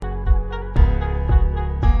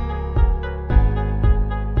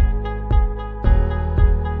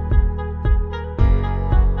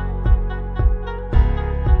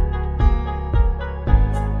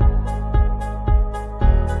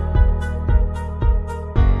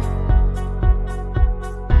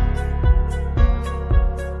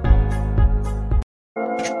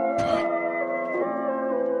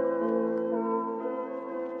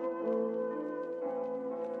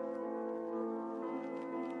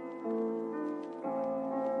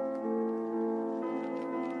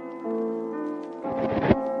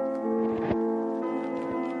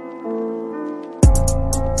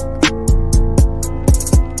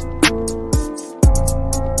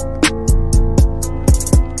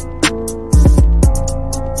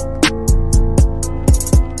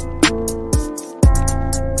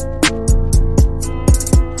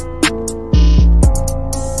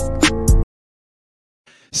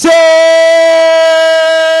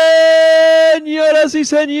y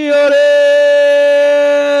señores,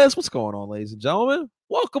 what's going on, ladies and gentlemen?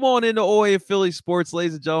 Welcome on into Oi and Philly Sports,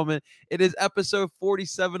 ladies and gentlemen. It is episode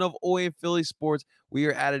 47 of Oi and Philly Sports. We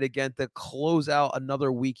are at it again to close out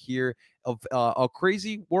another week here of a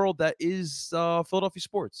crazy world that is Philadelphia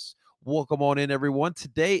sports. Welcome on in, everyone.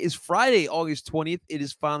 Today is Friday, August 20th. It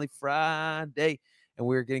is finally Friday, and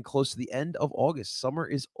we're getting close to the end of August. Summer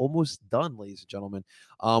is almost done, ladies and gentlemen.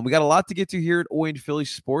 We got a lot to get to here at Oi and Philly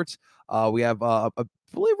Sports. We have, I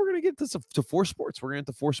believe we're going to get this to four sports. We're going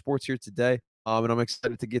to get to four sports here today. And I'm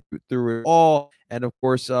excited to get through it all. And of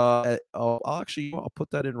course, I'll put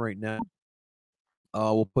that in right now.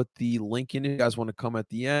 We'll put the link in if you guys want to come at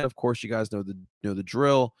the end. Of course, you guys know the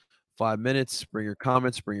drill. 5 minutes. Bring your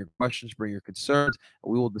comments, bring your questions, bring your concerns.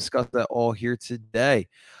 And we will discuss that all here today.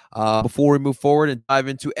 Before we move forward and dive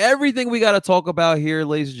into everything we got to talk about here,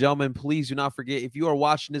 ladies and gentlemen, please do not forget, if you are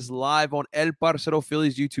watching this live on El Parcero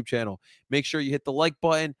Phillies YouTube channel, make sure you hit the like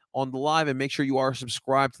button on the live and make sure you are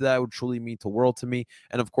subscribed to that. It would truly mean the world to me.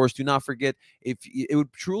 And of course, do not forget, if it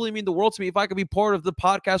would truly mean the world to me if I could be part of the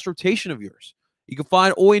podcast rotation of yours. You can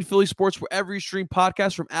find Oi and Philly Sports wherever you stream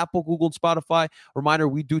podcasts from Apple, Google, and Spotify. Reminder,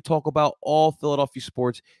 we do talk about all Philadelphia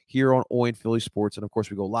sports here on Oi and Philly Sports. And, of course,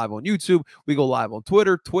 we go live on YouTube. We go live on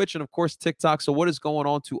Twitter, Twitch, and, of course, TikTok. So what is going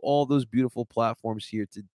on to all those beautiful platforms here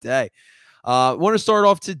today? I want to start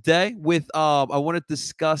off today with I want to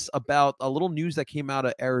discuss about a little news that came out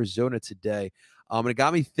of Arizona today. And it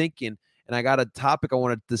got me thinking. And I got a topic I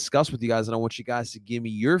want to discuss with you guys, and I want you guys to give me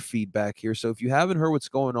your feedback here. So if you haven't heard what's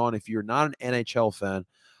going on, if you're not an NHL fan,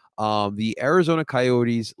 the Arizona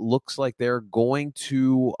Coyotes looks like they're going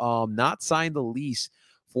to not sign the lease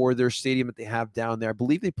for their stadium that they have down there. I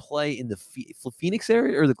believe they play in the Phoenix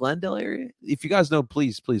area or the Glendale area. If you guys know,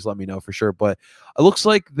 please let me know for sure. But it looks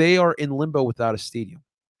like they are in limbo without a stadium.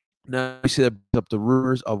 Now, we see that up the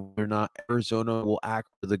rumors of whether or not Arizona will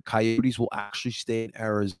the Coyotes will actually stay in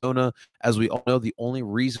Arizona. As we all know, the only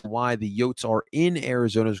reason why the Yotes are in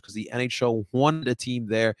Arizona is because the NHL wanted a team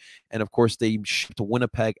there. And of course, they shipped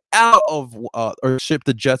Winnipeg or shipped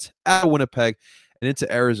the Jets out of Winnipeg and into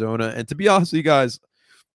Arizona. And to be honest with you guys,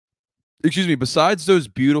 besides those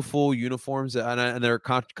beautiful uniforms, and they're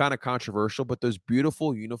kind of controversial, but those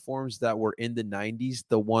beautiful uniforms that were in the 90s,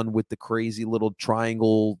 the one with the crazy little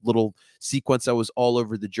triangle, little sequence that was all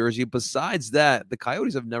over the jersey, besides that, the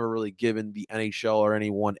Coyotes have never really given the NHL or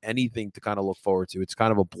anyone anything to kind of look forward to. It's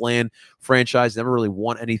kind of a bland franchise, never really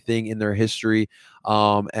won anything in their history.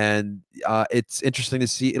 It's interesting to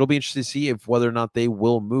see. It'll be interesting to see if whether or not they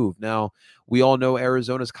will move. Now, we all know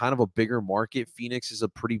Arizona is kind of a bigger market. Phoenix is a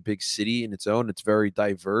pretty big city in its own. It's very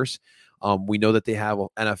diverse. We know that they have an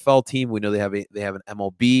NFL team. We know they have an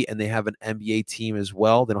MLB and they have an NBA team as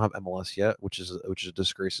well. They don't have MLS yet, which is a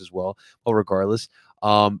disgrace as well. But regardless,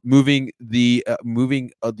 moving the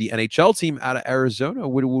NHL team out of Arizona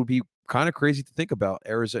would be kind of crazy to think about.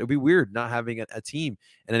 Arizona, it'd be weird not having a team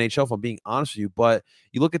in NHL, if I'm being honest with you. But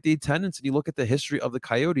you look at the attendance and you look at the history of the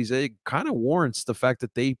Coyotes, it kind of warrants the fact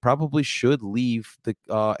that they probably should leave the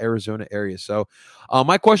Arizona area. So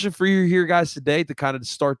my question for you here, guys, today, to kind of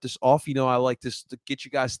start this off, I like this to get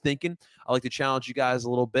you guys thinking. I like to challenge you guys a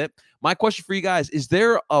little bit. My question for you guys, is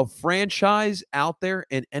there a franchise out there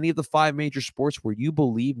in any of the 5 major sports where you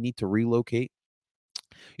believe need to relocate?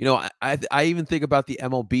 I even think about the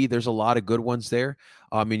MLB. There's a lot of good ones there.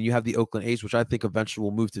 You have the Oakland A's, which I think eventually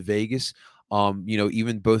will move to Vegas.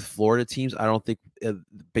 Even both Florida teams, I don't think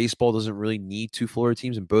baseball doesn't really need 2 Florida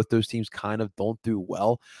teams, and both those teams kind of don't do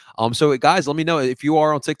well. So guys, let me know if you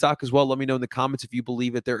are on TikTok as well. Let me know in the comments if you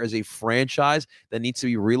believe that there is a franchise that needs to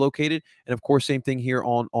be relocated. And of course, same thing here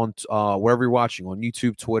on wherever you're watching, on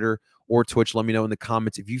YouTube, Twitter, or Twitch. Let me know in the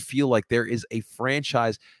comments if you feel like there is a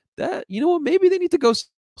franchise that, maybe they need to go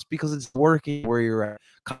because it's working where you're at,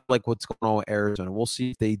 kind of like what's going on with Arizona. We'll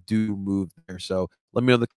see if they do move there. So let me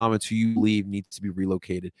know in the comments who you believe needs to be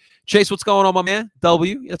relocated. Chase, what's going on, my man?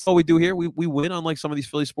 W, that's all we do here. We win, unlike some of these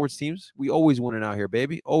Philly sports teams. We always winning out here,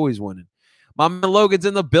 baby. Always winning. My man Logan's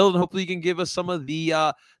in the building. Hopefully you can give us some of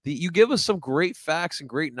you give us some great facts and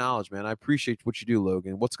great knowledge, man. I appreciate what you do,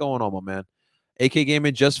 Logan. What's going on, my man? AK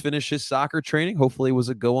Gaming just finished his soccer training. Hopefully it was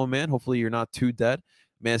a go on, man. Hopefully you're not too dead.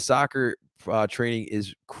 Man, soccer training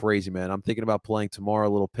is crazy, man. I'm thinking about playing tomorrow,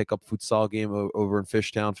 a little pickup futsal game over in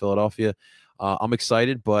Fishtown, Philadelphia. I'm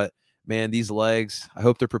excited, but man, these legs, I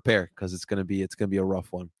hope they're prepared because it's gonna be a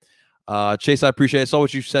rough one. Chase, I appreciate it. I saw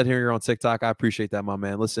what you said here on TikTok. I appreciate that, my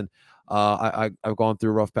man. Listen, I've gone through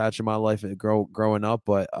a rough patch in my life and growing up,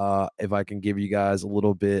 but if I can give you guys a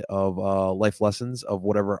little bit of life lessons of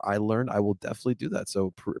whatever I learned, I will definitely do that.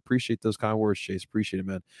 So appreciate those kind of words, Chase. Appreciate it,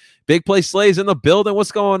 man. Big Play Slays in the building.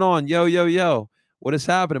 What's going on? Yo. What is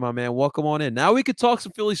happening, my man? Welcome on in. Now we could talk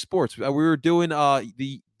some Philly sports. We were doing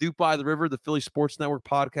the Duke by the River, the Philly Sports Network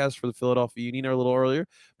podcast for the Philadelphia Union a little earlier.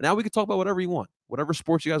 But now we can talk about whatever you want. Whatever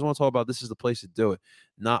sports you guys want to talk about, this is the place to do it.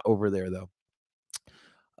 Not over there, though.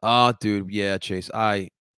 Dude, yeah, Chase. God,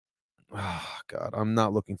 I'm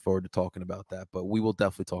not looking forward to talking about that, but we will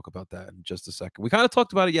definitely talk about that in just a second. We kind of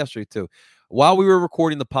talked about it yesterday, too. While we were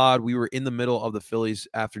recording the pod, we were in the middle of the Phillies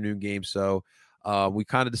afternoon game, so we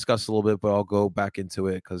kind of discussed a little bit, but I'll go back into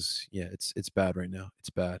it because, yeah, it's bad right now. It's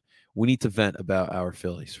bad. We need to vent about our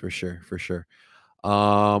Phillies for sure, for sure.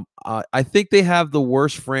 I think they have the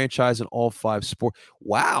worst franchise in all 5 sports.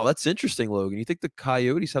 Wow, that's interesting, Logan. You think the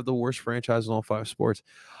Coyotes have the worst franchise in all 5 sports?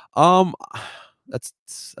 Um, that's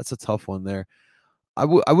a tough one there. I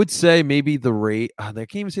would say maybe the Rays. I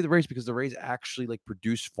can't even say the Rays because the Rays actually like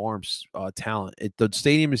produce farms talent. The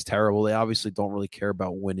stadium is terrible. They obviously don't really care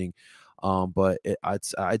about winning, but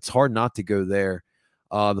it's hard not to go there.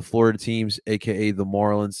 The Florida teams, aka the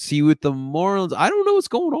Marlins. See, with the Marlins, I don't know what's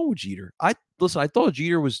going on with Jeter. I thought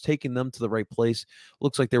Jeter was taking them to the right place.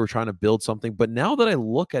 Looks like they were trying to build something, but now that I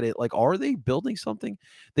look at it, like, are they building something?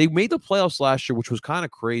 They made the playoffs last year, which was kind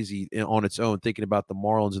of crazy on its own. Thinking about the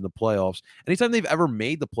Marlins in the playoffs, anytime they've ever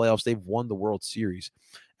made the playoffs, they've won the World Series.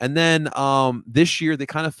 And then this year they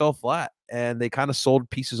kind of fell flat, and they kind of sold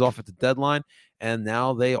pieces off at the deadline, and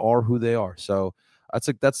now they are who they are. So that's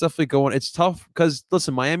definitely going. It's tough because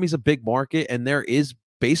listen, Miami's a big market, and there is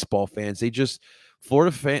baseball fans. They just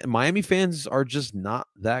Miami fans are just not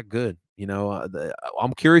that good.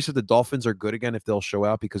 I'm curious if the Dolphins are good again, if they'll show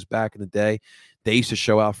out, because back in the day, they used to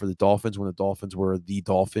show out for the Dolphins when the Dolphins were the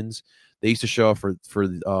Dolphins. They used to show up for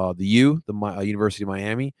the University of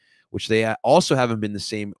Miami, which they also haven't been the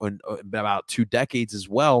same in about 2 decades as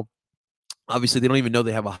well. Obviously, they don't even know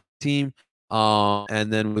they have a team.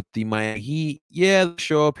 And then with the Miami Heat, yeah, they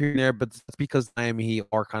show up here and there, but that's because Miami Heat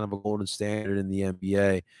are kind of a golden standard in the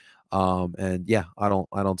NBA. And yeah,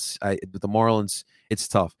 with the Marlins, it's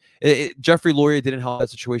tough. Jeffrey Loria didn't help that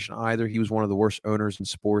situation either. He was one of the worst owners in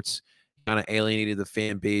sports. Kind of alienated the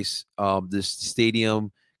fan base. This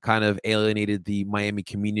stadium kind of alienated the Miami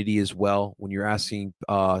community as well. When you're asking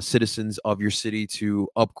citizens of your city to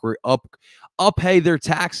pay their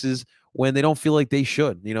taxes when they don't feel like they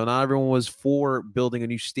should. Not everyone was for building a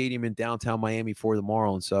new stadium in downtown Miami for the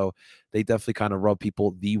Marlins, so they definitely kind of rub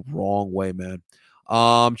people the wrong way, man.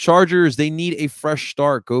 Chargers, they need a fresh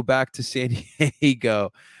start. Go back to San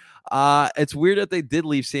Diego. It's weird that they did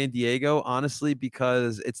leave San Diego, honestly,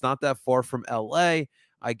 because it's not that far from LA.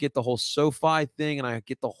 I get the whole SoFi thing, and I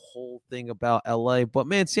get the whole thing about LA. But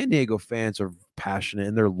man, San Diego fans are passionate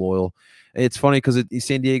and they're loyal. It's funny because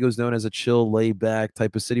San Diego is known as a chill, laid back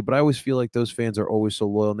type of city, but I always feel like those fans are always so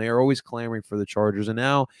loyal, and they are always clamoring for the Chargers. And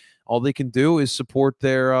now all they can do is support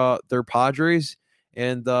their Padres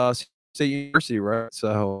and State University, right?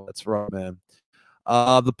 So that's right, man.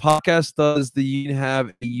 The podcast, does the Union have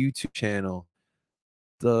a YouTube channel?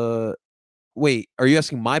 Wait, are you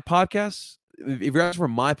asking my podcast? If you're asking for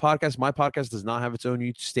my podcast does not have its own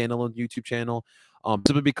standalone YouTube channel.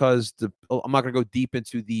 Simply because I'm not going to go deep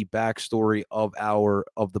into the backstory of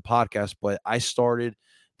the podcast, but I started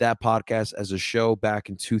that podcast as a show back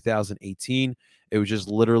in 2018. It was just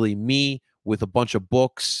literally me with a bunch of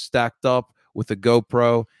books stacked up with a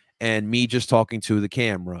GoPro and me just talking to the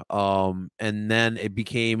camera. And then it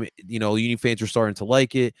became, Union fans were starting to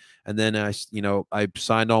like it. And then I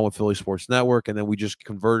signed on with Philly Sports Network, and then we just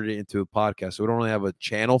converted it into a podcast. So we don't really have a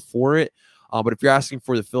channel for it. But if you're asking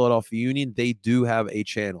for the Philadelphia Union, they do have a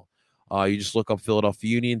channel. You just look up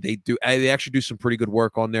Philadelphia Union. They actually do some pretty good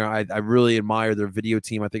work on there. I really admire their video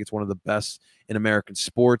team. I think it's one of the best in American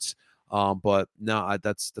sports. But no,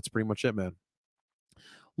 that's pretty much it, man.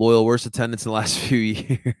 Loyal, worst attendance in the last few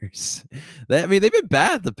years. They've been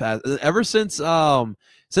bad the past ever since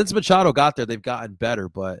Machado got there. They've gotten better,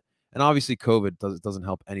 and obviously COVID doesn't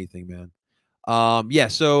help anything, man. Yeah.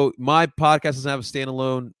 So my podcast doesn't have a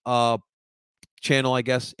standalone channel. I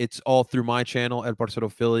guess it's all through my channel at Barcelona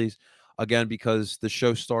Phillies, again, because the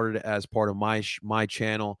show started as part of my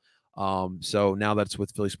channel. So now that it's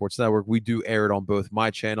with Philly Sports Network, we do air it on both my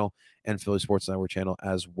channel and Philly Sports Network channel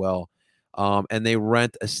as well. And they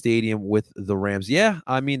rent a stadium with the Rams. Yeah,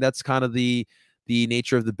 that's kind of the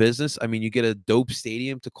nature of the business. You get a dope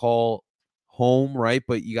stadium to call home, right?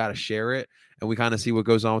 But you got to share it. And we kind of see what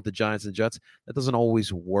goes on with the Giants and Jets. That doesn't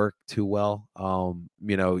always work too well.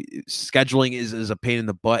 Scheduling is a pain in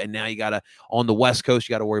the butt. And now on the West Coast,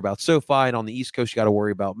 you got to worry about SoFi. And on the East Coast, you got to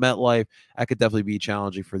worry about MetLife. That could definitely be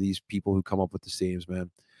challenging for these people who come up with the stadiums, man.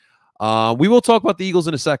 We will talk about the Eagles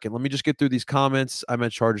in a second. Let me just get through these comments. I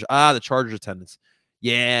meant Chargers. The Chargers attendance.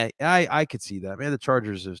 Yeah, I could see that, man. The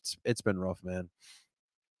Chargers, it's been rough, man.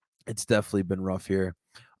 It's definitely been rough here.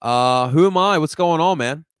 Who am I? What's going on,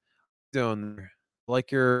 man? Doing there?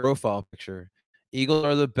 Like your profile picture. Eagles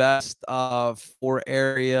are the best for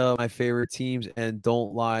area, my favorite teams, and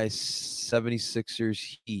don't lie,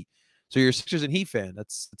 76ers Heat. So you're a Sixers and Heat fan.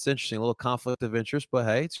 That's interesting. A little conflict of interest, but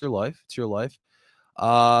hey, it's your life. It's your life.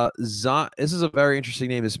 This is a very interesting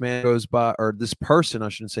name. This man goes by, or this person, I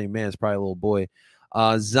shouldn't say man, it's probably a little boy.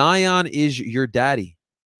 Zion is your daddy.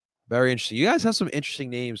 Very interesting. You guys have some interesting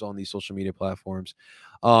names on these social media platforms.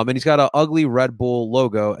 And he's got an ugly Red Bull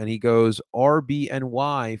logo, and he goes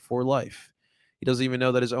RBNY for life. He doesn't even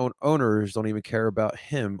know that his own owners don't even care about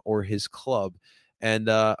him or his club. And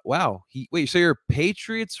wow, so you're a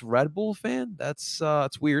Patriots Red Bull fan? That's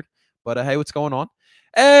weird. But hey, what's going on?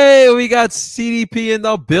 Hey, we got CDP in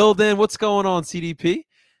the building. What's going on, CDP?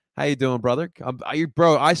 How you doing, brother?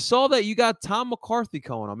 Bro, I saw that you got Tom McCarthy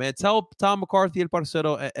going on, man. Tell Tom McCarthy, El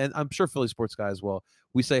Parcero, and I'm sure Philly sports guy as well.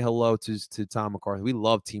 We say hello to Tom McCarthy. We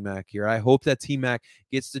love T-Mac here. I hope that T-Mac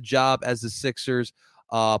gets the job as the Sixers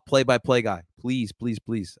play-by-play guy. Please, please,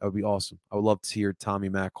 please. That would be awesome. I would love to hear Tommy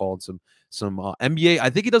Mac call some NBA. I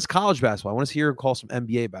think he does college basketball. I want to hear him call some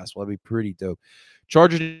NBA basketball. That'd be pretty dope.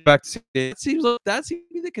 Chargers back to it seems like that seems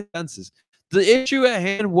to be the consensus. The issue at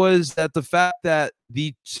hand was that the fact that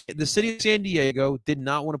the city of San Diego did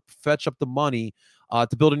not want to fetch up the money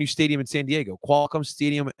to build a new stadium in San Diego. Qualcomm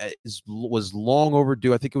Stadium was long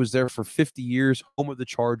overdue. I think it was there for 50 years, home of the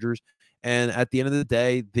Chargers. And at the end of the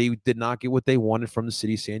day, they did not get what they wanted from the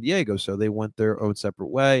city of San Diego. So they went their own separate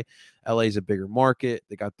way. LA is a bigger market.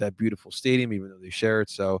 They got that beautiful stadium, even though they share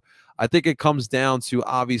it. So I think it comes down to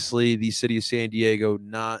obviously the city of San Diego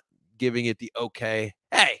not giving it the okay.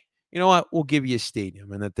 Hey, you know what? We'll give you a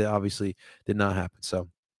stadium. And that obviously did not happen. So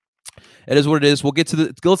it is what it is.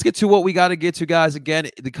 Let's get to what we got to get to, guys. Again,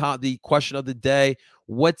 the question of the day: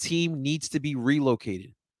 what team needs to be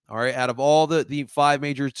relocated? All right, out of all the five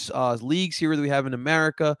major leagues here that we have in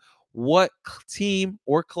America, what team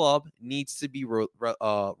or club needs to be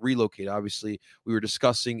relocated? Obviously, we were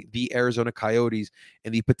discussing the Arizona Coyotes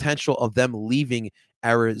and the potential of them leaving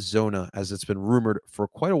Arizona, as it's been rumored for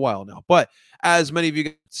quite a while now. But as many of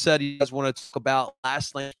you said, you guys want to talk about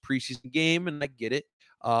last night's preseason game, and I get it.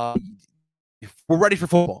 We're ready for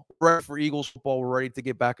football. We're ready for Eagles football. We're ready to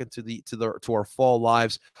get back into to our fall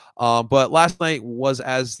lives. But last night was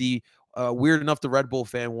as the weird enough the Red Bull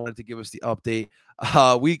fan wanted to give us the update.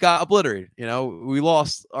 We got obliterated. We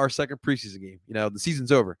lost our second preseason game. The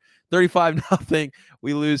season's over. 35-0.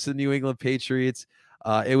 We lose to the New England Patriots.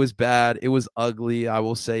 It was bad. It was ugly. I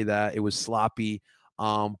will say that. It was sloppy.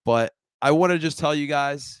 But I want to just tell you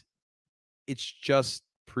guys, it's just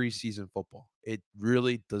preseason football. It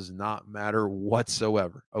really does not matter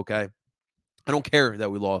whatsoever. Okay. I don't care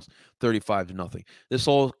that we lost 35-0. This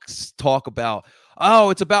whole talk about,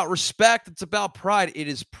 it's about respect. It's about pride. It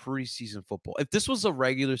is preseason football. If this was a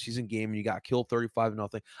regular season game and you got killed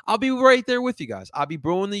 35-0, I'll be right there with you guys. I'd be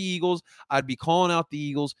booing the Eagles. I'd be calling out the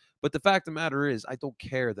Eagles. But the fact of the matter is, I don't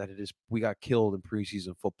care that we got killed in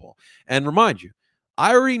preseason football. And remind you,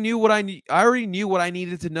 I already knew what I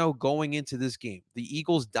needed to know going into this game. The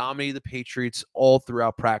Eagles dominated the Patriots all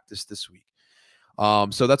throughout practice this week.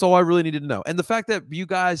 So that's all I really needed to know. And the fact that you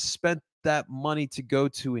guys spent that money to go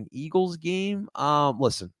to an Eagles game,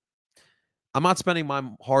 listen, I'm not spending my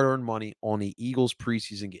hard-earned money on the Eagles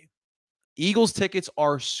preseason game. Eagles tickets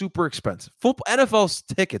are super expensive. NFL's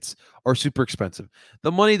tickets are super expensive.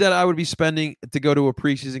 The money that I would be spending to go to a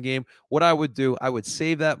preseason game, what I would do, I would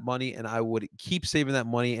save that money and I would keep saving that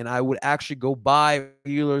money and I would actually go buy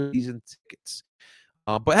regular season tickets.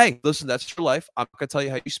 But hey, listen, that's your life. I'm not going to tell you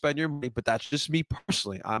how you spend your money, but that's just me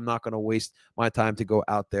personally. I'm not going to waste my time to go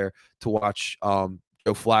out there to watch Joe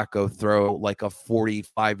Flacco throw like a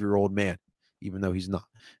 45-year-old man, even though he's not.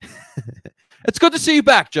 It's good to see you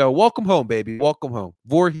back, Joe. Welcome home, baby. Welcome home.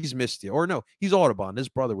 Voorhees missed you. Or no, he's Audubon. His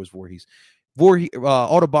brother was Voorhees.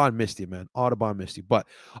 Audubon missed you, man. Audubon missed you. But,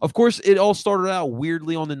 of course, it all started out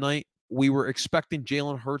weirdly on the night. We were expecting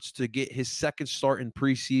Jalen Hurts to get his second start in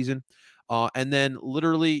preseason. And then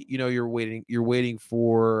literally, you're waiting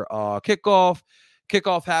for kickoff.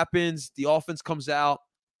 Kickoff happens. The offense comes out.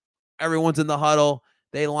 Everyone's in the huddle.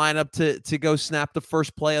 They line up to go snap the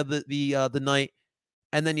first play of the night.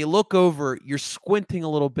 And then you look over, you're squinting a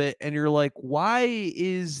little bit, and you're like, why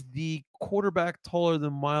is the quarterback taller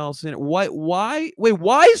than Miles Sanders? Why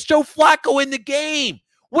is Joe Flacco in the game?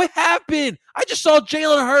 What happened? I just saw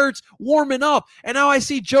Jalen Hurts warming up, and now I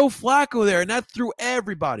see Joe Flacco there, and that threw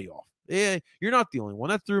everybody off. Yeah, you're not the only one.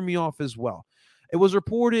 That threw me off as well. It was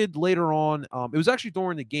reported later on. It was actually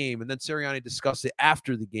during the game, and then Sirianni discussed it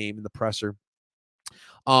after the game in the presser.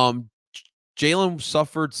 Um, Jalen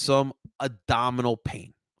suffered some abdominal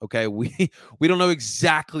pain. Okay, we don't know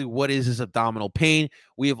exactly what is his abdominal pain.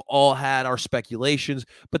 We have all had our speculations,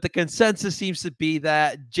 but the consensus seems to be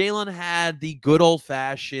that Jalen had the good old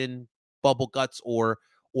fashioned bubble guts, or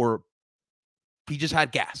he just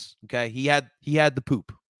had gas. Okay, he had the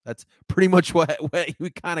poop. That's pretty much what we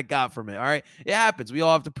kind of got from it. All right, it happens. We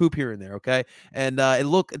all have to poop here and there. Okay, and it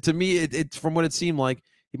looked to me, it from what it seemed like,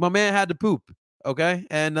 my man had to poop. Okay,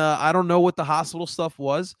 and I don't know what the hospital stuff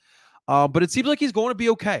was. But it seems like he's going to be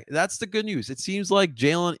okay. That's the good news. It seems like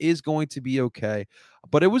Jalen is going to be okay.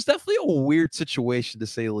 But it was definitely a weird situation, to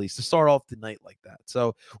say the least, to start off the night like that.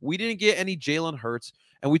 So we didn't get any Jalen Hurts,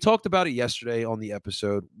 and we talked about it yesterday on the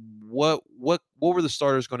episode. What were the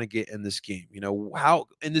starters going to get in this game? You know, how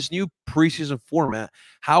in this new preseason format,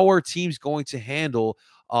 how are teams going to handle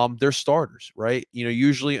their starters? Right? You know,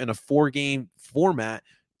 usually in a 4-game format,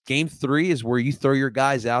 game 3 is where you throw your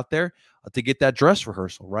guys out there to get that dress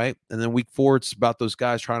rehearsal, right? And then week 4, it's about those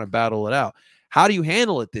guys trying to battle it out. How do you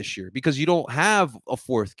handle it this year? Because you don't have a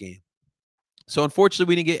 4th game. So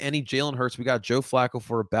unfortunately, we didn't get any Jalen Hurts. We got Joe Flacco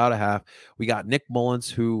for about a half. We got Nick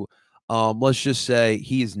Mullins, who let's just say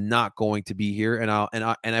he is not going to be here, and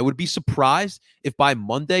I would be surprised if by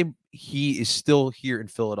Monday he is still here in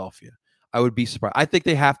Philadelphia. I would be surprised. I think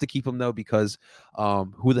they have to keep him though, because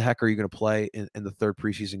who the heck are you going to play in the 3rd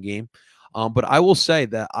preseason game? But I will say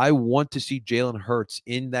that I want to see Jalen Hurts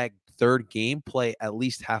in that 3rd game play at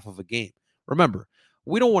least half of a game. Remember,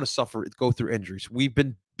 we don't want to go through injuries. We've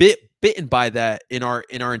been bitten by that in our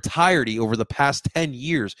entirety over the past 10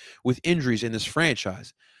 years with injuries in this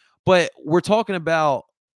franchise. But we're talking about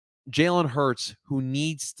Jalen Hurts, who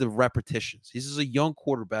needs the repetitions. This is a young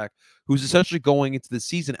quarterback who's essentially going into the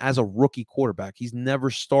season as a rookie quarterback. He's never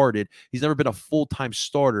started. He's never been a full-time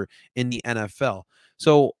starter in the NFL.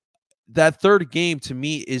 So that 3rd game to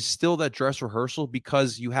me is still that dress rehearsal,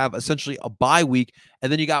 because you have essentially a bye week,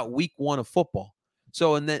 and then you got week 1 of football.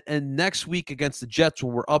 So and next week against the Jets,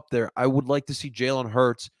 when we're up there, I would like to see Jalen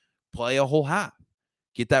Hurts play a whole half,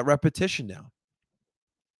 get that repetition down.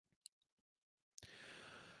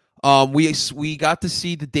 We got to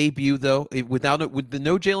see the debut though. With the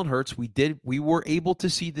no Jalen Hurts, we were able to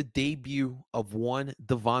see the debut of one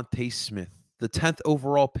DeVonta Smith, the 10th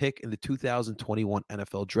overall pick in the 2021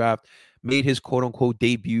 NFL Draft, made his quote unquote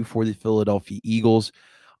debut for the Philadelphia Eagles.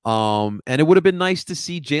 And it would have been nice to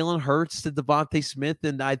see Jalen Hurts to DeVonta Smith,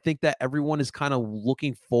 and I think that everyone is kind of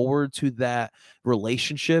looking forward to that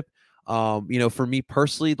relationship. You know, for me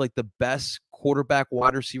personally, like the best quarterback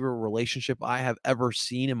wide receiver relationship I have ever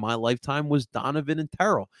seen in my lifetime was Donovan and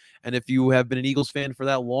Terrell. And if you have been an Eagles fan for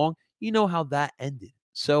that long, you know how that ended.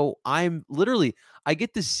 So I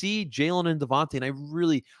get to see Jalen and DeVonta,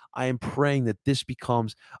 and I am praying that this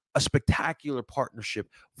becomes a spectacular partnership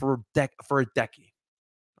for a decade.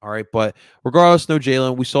 All right, but regardless, no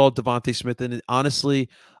Jalen. We saw DeVonta Smith, and honestly,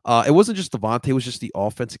 it wasn't just DeVonta; it was just the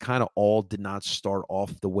offense. It kind of all did not start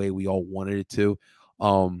off the way we all wanted it to.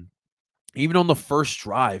 Even on the first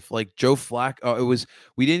drive, like Joe Flacco,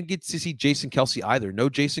 we didn't get to see Jason Kelce either. No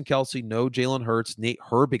Jason Kelce, no Jalen Hurts. Nate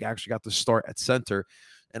Herbig actually got the start at center,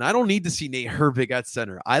 and I don't need to see Nate Herbig at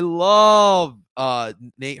center. I love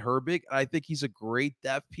Nate Herbig. I think he's a great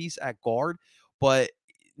depth piece at guard, but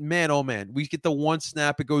man, oh man, we get the one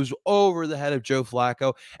snap. It goes over the head of Joe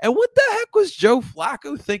Flacco. And what the heck was Joe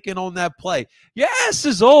Flacco thinking on that play? Your ass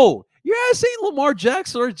is old. Your ass ain't Lamar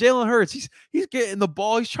Jackson or Jalen Hurts. He's getting the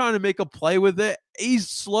ball. He's trying to make a play with it. He's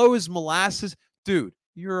slow as molasses. Dude,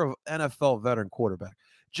 you're an NFL veteran quarterback.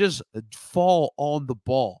 Just fall on the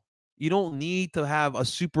ball. You don't need to have a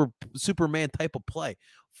Superman type of play.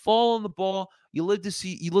 Fall on the ball. You live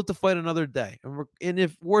to fight another day. And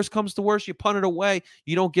if worse comes to worse, you punt it away.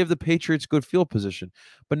 You don't give the Patriots good field position.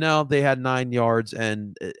 But now they had 9 yards,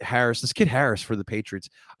 and this kid Harris for the Patriots,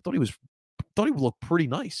 I thought he would look pretty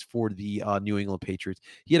nice for the New England Patriots.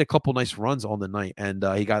 He had a couple nice runs on the night, and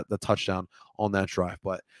he got the touchdown on that drive.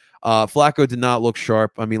 But Flacco did not look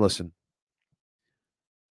sharp. I mean, listen,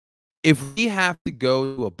 if we have to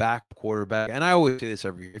go to a backup quarterback, and I always say this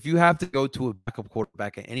every year, if you have to go to a backup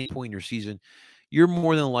quarterback at any point in your season, you're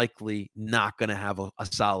more than likely not going to have a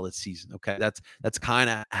solid season. Okay, that's kind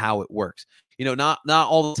of how it works. You know, not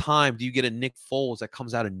all the time do you get a Nick Foles that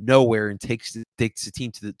comes out of nowhere and takes the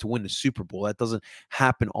team to win the Super Bowl. That doesn't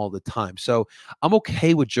happen all the time. So I'm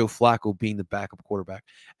okay with Joe Flacco being the backup quarterback.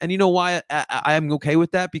 And you know why I am okay with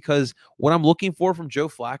that? Because what I'm looking for from Joe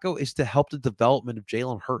Flacco is to help the development of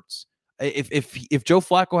Jalen Hurts. If Joe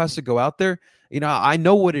Flacco has to go out there, I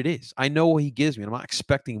know what it is. I know what he gives me. And I'm not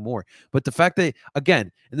expecting more. But the fact that,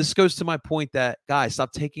 again, and this goes to my point that, guys,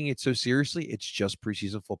 stop taking it so seriously. It's just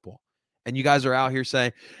preseason football. And you guys are out here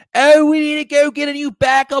saying, oh, we need to go get a new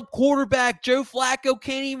backup quarterback. Joe Flacco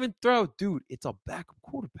can't even throw. Dude, it's a backup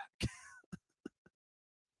quarterback.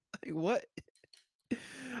 Like, what?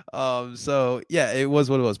 So yeah, it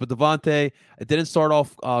was what it was. But Devontae, it didn't start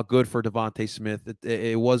off good for Devontae Smith.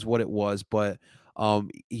 It was what it was, but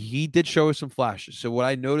he did show us some flashes. So what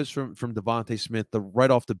I noticed from Devontae Smith,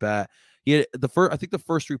 right off the bat, he had I think the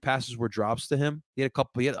first 3 passes were drops to him. He had a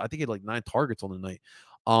couple, I think he had like 9 targets on the night.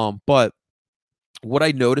 But what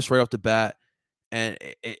I noticed right off the bat, and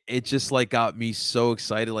it just like got me so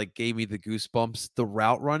excited, like gave me the goosebumps. The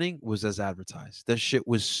route running was as advertised. That shit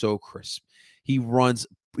was so crisp. He runs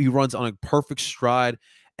on a perfect stride,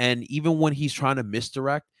 and even when he's trying to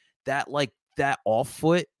misdirect, that off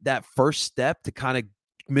foot, that first step to kind of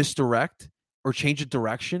misdirect or change a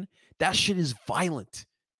direction, that shit is violent.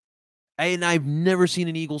 And I've never seen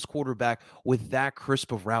an Eagles quarterback with that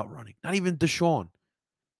crisp of route running. Not even Deshaun.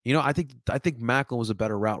 I think Macklin was a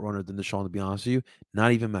better route runner than Deshaun, to be honest with you.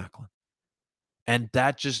 Not even Macklin. And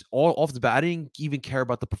that just all off the bat, I didn't even care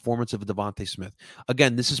about the performance of Devontae Smith.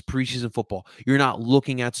 Again, this is preseason football. You're not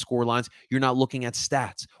looking at score lines. You're not looking at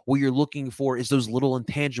stats. What you're looking for is those little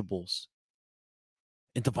intangibles.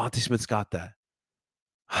 And Devontae Smith's got that.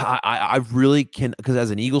 I really can, because as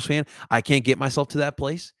an Eagles fan, I can't get myself to that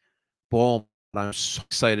place. But I'm so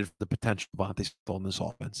excited for the potential of Devontae Smith on this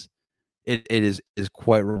offense. It is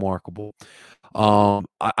quite remarkable.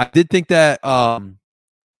 I did think that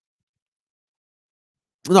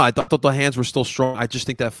no, I thought the hands were still strong. I just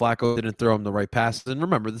think that Flacco didn't throw him the right passes. And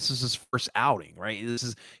remember, this is his first outing, right? This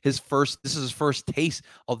is his first taste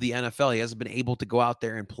of the NFL. He hasn't been able to go out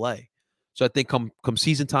there and play. So I think come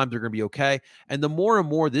season time, they're going to be okay. And the more and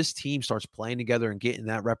more this team starts playing together and getting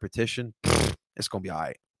that repetition, it's going to be all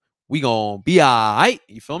right. We going to be all right.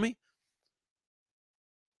 You feel me?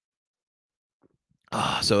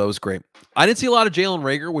 So that was great. I didn't see a lot of Jalen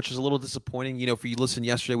Reagor, which is a little disappointing. If you listened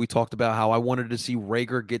yesterday, we talked about how I wanted to see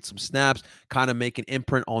Reagor get some snaps, kind of make an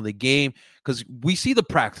imprint on the game, because we see the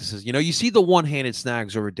practices. You see the one-handed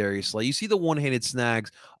snags over Darius Slay. You see the one-handed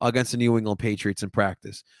snags against the New England Patriots in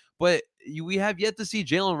practice. But we have yet to see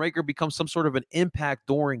Jalen Reagor become some sort of an impact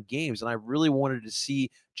during games, and I really wanted to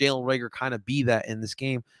see Jalen Reagor kind of be that in this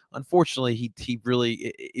game. Unfortunately, he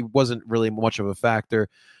really it wasn't really much of a factor.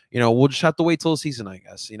 We'll just have to wait till the season, I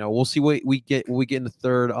guess. We'll see what we get when we get in the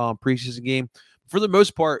third preseason game. For the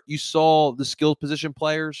most part, you saw the skill position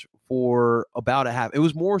players for about a half. It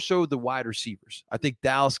was more so the wide receivers. I think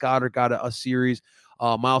Dallas Goedert got a series.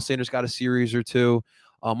 Miles Sanders got a series or two.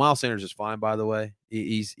 Miles Sanders is fine, by the way.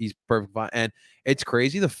 He's perfect fine. And it's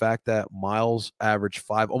crazy the fact that Miles averaged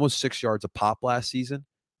almost 6 yards a pop last season.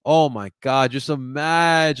 Oh my God. Just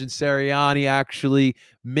imagine Sirianni actually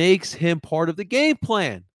makes him part of the game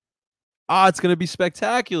plan. It's going to be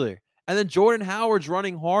spectacular. And then Jordan Howard's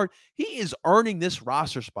running hard. He is earning this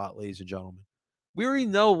roster spot, ladies and gentlemen. We already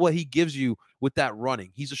know what he gives you with that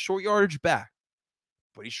running. He's a short yardage back,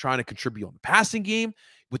 but he's trying to contribute on the passing game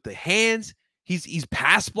with the hands. He's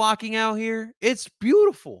pass blocking out here. It's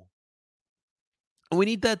beautiful. And we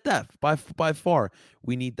need that depth by far.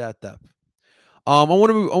 We need that depth. I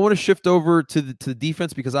want to shift over to the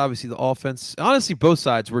defense, because obviously the offense, honestly, both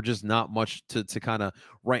sides were just not much to kind of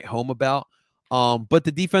write home about. But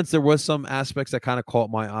the defense, there was some aspects that kind of caught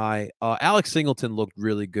my eye. Alex Singleton looked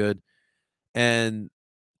really good, and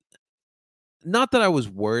not that I was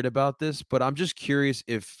worried about this, but I'm just curious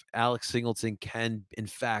if Alex Singleton can, in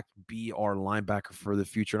fact, be our linebacker for the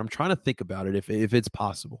future. And I'm trying to think about it if it's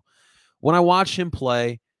possible. When I watch him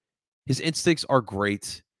play, his instincts are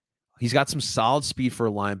great. He's got some solid speed for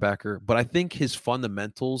a linebacker, but I think his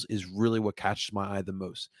fundamentals is really what catches my eye the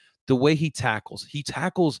most. The way he tackles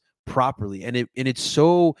properly, and it's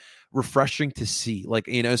so refreshing to see. Like,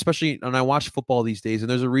 especially when I watch football these days, and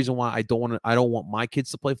there's a reason why I don't want my kids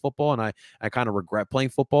to play football, and I kind of regret playing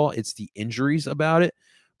football. It's the injuries about it.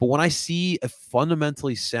 But when I see a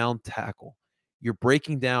fundamentally sound tackle, you're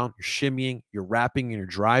breaking down, you're shimmying, you're wrapping, and you're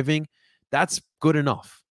driving, that's good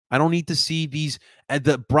enough. I don't need to see these.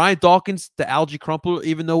 The Brian Dawkins, the Algie Crumpler,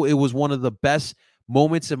 even though it was one of the best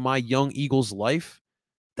moments in my young Eagles life,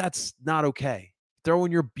 that's not okay.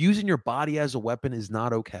 Using your body as a weapon is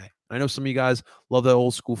not okay. I know some of you guys love that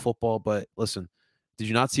old school football, but listen, did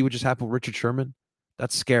you not see what just happened with Richard Sherman?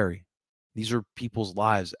 That's scary. These are people's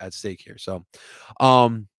lives at stake here. So,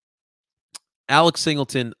 Alex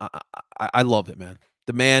Singleton, I love it, man.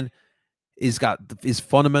 The man is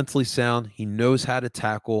fundamentally sound. He knows how to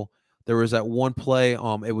tackle. There was that one play. It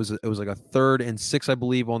was like a 3rd and 6, I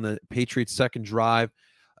believe, on the Patriots' second drive.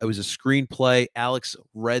 It was a screen play. Alex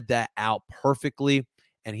read that out perfectly,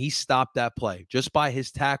 and he stopped that play just by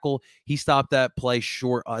his tackle. He stopped that play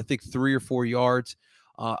short, I think 3 or 4 yards.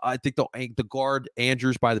 I think the guard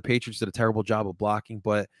Andrews by the Patriots did a terrible job of blocking,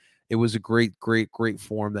 but it was a great, great, great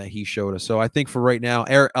form that he showed us. So I think for right now,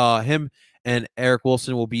 him and Eric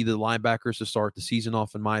Wilson will be the linebackers to start the season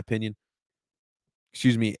off, in my opinion.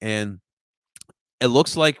 Excuse me. And it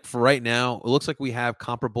looks like for right now, it looks like we have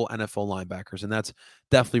comparable NFL linebackers, and that's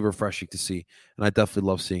definitely refreshing to see. And I definitely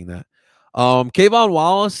love seeing that. Kayvon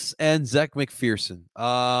Wallace and Zech McPhearson.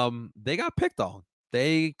 They got picked on.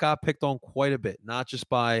 They got picked on quite a bit, not just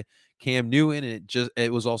by Cam Newton, and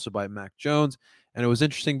it was also by Mac Jones. And it was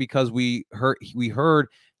interesting because we heard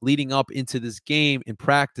leading up into this game in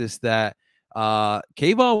practice that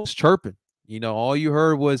Kayvon was chirping. All you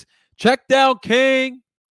heard was check down King,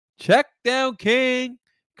 check down King,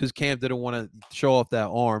 because Cam didn't want to show off that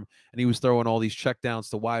arm, and he was throwing all these check downs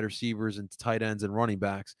to wide receivers and to tight ends and running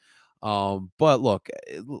backs. But look,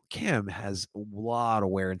 Cam has a lot of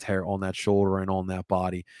wear and tear on that shoulder and on that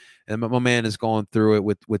body, and my man is going through it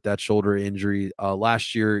with that shoulder injury.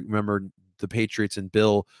 Last year, remember the Patriots and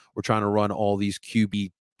Bill were trying to run all these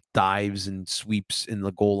QB dives and sweeps in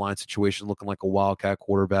the goal line situation, looking like a wildcat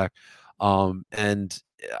quarterback. And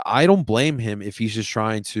I don't blame him if he's just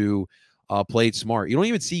trying to play it smart. You don't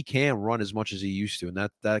even see Cam run as much as he used to, and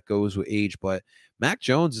that goes with age. But Mac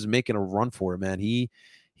Jones is making a run for it, man.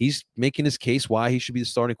 He's making his case why he should be the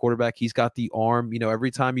starting quarterback. He's got the arm. Every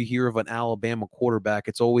time you hear of an Alabama quarterback,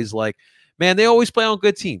 it's always like, man, they always play on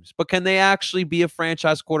good teams, but can they actually be a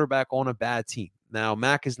franchise quarterback on a bad team? Now,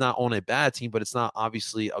 Mac is not on a bad team, but it's not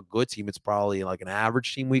obviously a good team. It's probably like an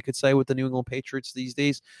average team, we could say, with the New England Patriots these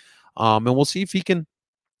days. And we'll see if he could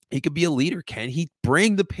be a leader. Can he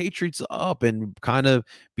bring the Patriots up and kind of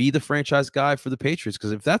be the franchise guy for the Patriots?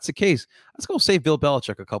 Because if that's the case, that's going to save Bill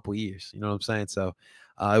Belichick a couple years. You know what I'm saying? So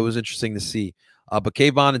it was interesting to see. But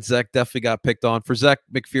Kayvon and Zech definitely got picked on. For Zech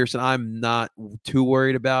McPhearson, I'm not too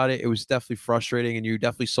worried about it. It was definitely frustrating, and you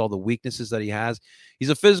definitely saw the weaknesses that he has. He's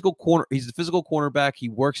a physical cornerback. He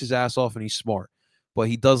works his ass off, and he's smart. But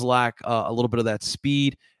he does lack a little bit of that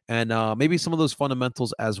speed and maybe some of those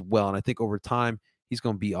fundamentals as well. And I think over time, he's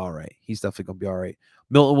going to be all right. He's definitely going to be all right.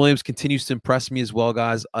 Milton Williams continues to impress me as well,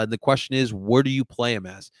 guys. The question is, where do you play him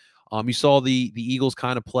as? You saw the Eagles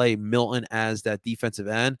kind of play Milton as that defensive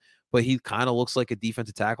end, but he kind of looks like a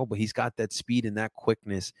defensive tackle, but he's got that speed and that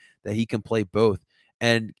quickness that he can play both.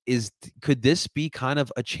 And could this be kind of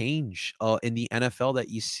a change in the NFL that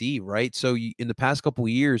you see, right? So in the past couple of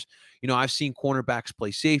years, I've seen cornerbacks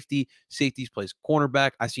play safety, safeties plays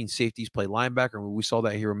cornerback. I've seen safeties play linebacker. We saw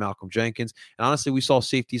that here with Malcolm Jenkins. And honestly, we saw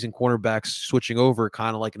safeties and cornerbacks switching over,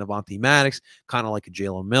 kind of like an Avonte Maddox, kind of like a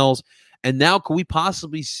Jalen Mills. And now could we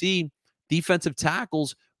possibly see defensive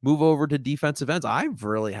tackles move over to defensive ends? I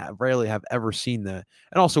rarely have ever seen that.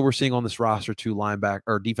 And also we're seeing on this roster two linebacker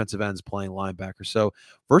or defensive ends playing linebacker. So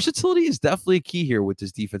versatility is definitely a key here with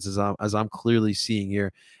this defense as I'm clearly seeing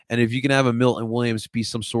here. And if you can have a Milton Williams be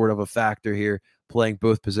some sort of a factor here playing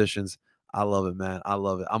both positions, I love it, man. I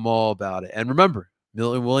love it. I'm all about it. And remember,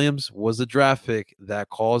 Milton Williams was a draft pick that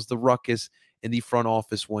caused the ruckus in the front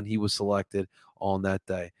office when he was selected on that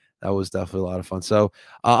day. That was definitely a lot of fun. So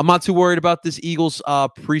I'm not too worried about this Eagles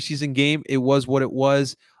preseason game. It was what it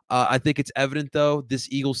was. I think it's evident, though, this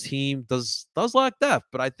Eagles team does lack depth,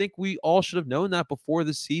 but I think we all should have known that before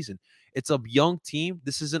this season. It's a young team.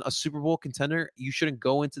 This isn't a Super Bowl contender. You shouldn't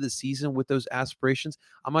go into the season with those aspirations.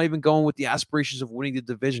 I'm not even going with the aspirations of winning the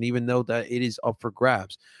division, even though that it is up for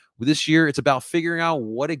grabs. With this year, it's about figuring out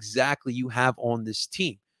what exactly you have on this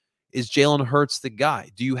team. Is Jalen Hurts the guy?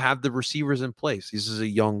 Do you have the receivers in place? This is a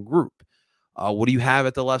young group. What do you have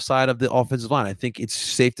at the left side of the offensive line? I think it's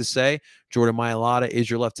safe to say Jordan Mailata is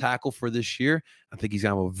your left tackle for this year. I think he's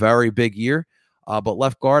going to have a very big year. But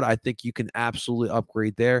left guard, I think you can absolutely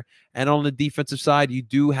upgrade there. And on the defensive side, you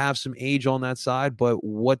do have some age on that side, but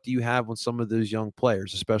what do you have on some of those young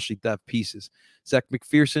players, especially depth pieces? Zech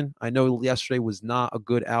McPhearson, I know yesterday was not a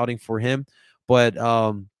good outing for him, but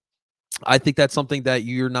I think that's something that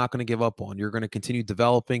you're not going to give up on. You're going to continue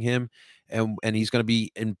developing him, and he's going to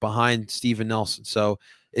be in behind Steven Nelson. So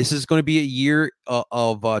this is going to be a year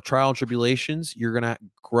of trial and tribulations. You're going to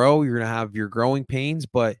grow. You're going to have your growing pains,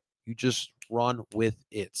 but you just run with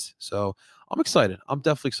it. So I'm excited. I'm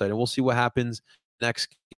definitely excited. We'll see what happens next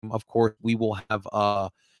game. Of course, we will have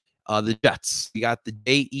the Jets. We got the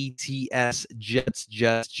JETS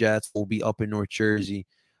Jets will be up in North Jersey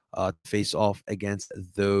face off against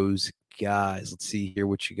those guys. Let's see here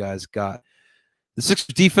what you guys got. The Sixers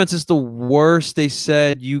defense is the worst. They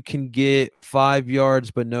said you can get 5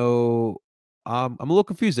 yards, but no. I'm a little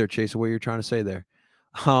confused there, Chase, of what you're trying to say there.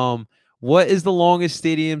 Um, what is the longest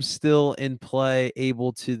stadium still in play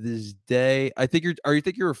able to this day? I think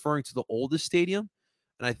you're referring to the oldest stadium,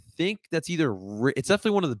 and I think that's it's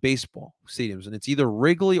definitely one of the baseball stadiums, and it's either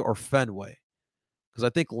Wrigley or Fenway, because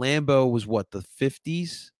I think Lambeau was what, the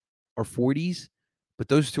 50s or 40s, but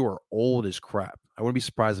those two are old as crap. I wouldn't be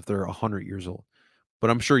surprised if they're 100 years old,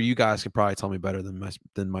 but I'm sure you guys could probably tell me better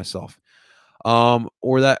than myself.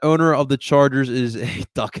 Or that owner of the Chargers is a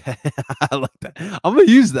duckhead. I like that. I'm gonna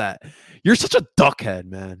use that. You're such a duckhead,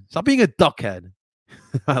 man. Stop being a duckhead.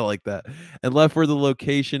 I like that. And left for the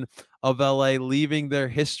location of LA, leaving their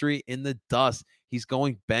history in the dust. He's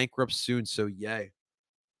going bankrupt soon, so yay.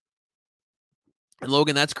 And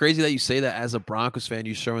Logan, that's crazy that you say that as a Broncos fan.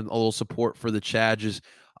 You're showing a little support for the Chargers.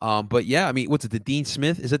 But yeah, I mean, what's it? The Dean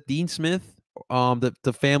Smith? Is it Dean Smith?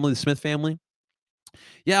 The family, the Smith family.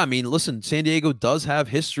 Yeah, I mean, listen, San Diego does have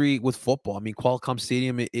history with football. I mean, Qualcomm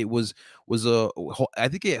Stadium, it was I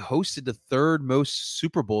think it hosted the third most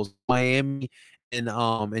Super Bowls. Miami and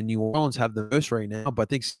New Orleans have the most right now, but I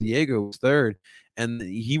think San Diego was third, and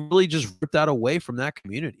he really just ripped that away from that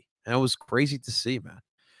community, and it was crazy to see, man.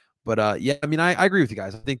 But yeah, I mean, I agree with you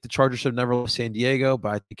guys. I think the Chargers should have never left San Diego,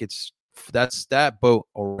 but I think that boat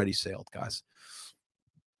already sailed, guys.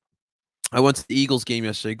 I went to the Eagles game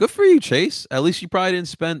yesterday. Good for you, Chase. At least you probably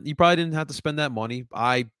didn't have to spend that money.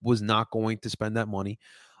 I was not going to spend that money.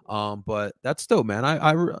 But that's dope, man.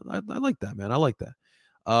 I like that, man. I like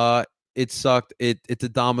that. It sucked. It's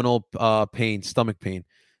abdominal pain, stomach pain.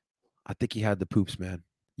 I think he had the poops, man.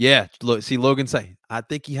 Yeah, look, see Logan say, I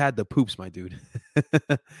think he had the poops, my dude.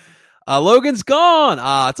 Logan's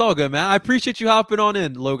gone. It's all good, man. I appreciate you hopping on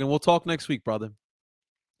in, Logan. We'll talk next week, brother.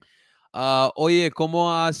 Oye, ¿cómo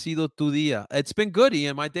ha sido tu día? It's been good,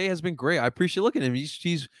 Ian. My day has been great. I appreciate looking at him.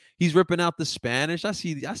 He's ripping out the Spanish. I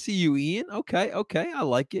see you, Ian. Okay, I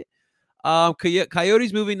like it.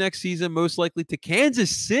 Coyotes moving next season, most likely to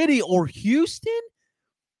Kansas City or Houston.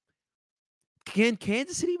 Can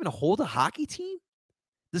Kansas City even hold a hockey team?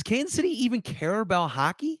 Does Kansas City even care about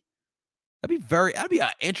hockey? That'd be an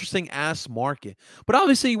interesting ass market. But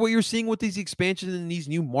obviously, what you're seeing with these expansions and these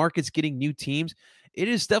new markets getting new teams, it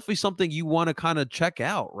is definitely something you want to kind of check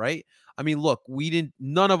out, right? I mean, look,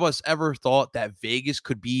 none of us ever thought that Vegas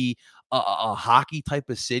could be a hockey type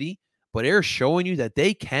of city, but they're showing you that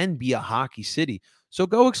they can be a hockey city. So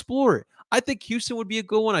go explore it. I think Houston would be a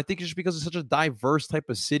good one. I think just because it's such a diverse type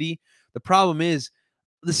of city. The problem is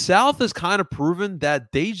the South has kind of proven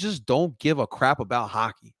that they just don't give a crap about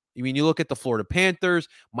hockey. I mean, you look at the Florida Panthers,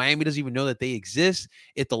 Miami doesn't even know that they exist.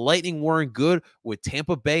 If the Lightning weren't good, would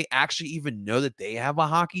Tampa Bay actually even know that they have a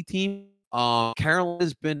hockey team?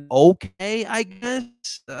 Carolina's been okay, I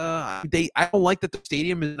guess. I don't like that the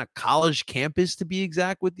stadium is in a college campus, to be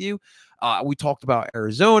exact with you. We talked about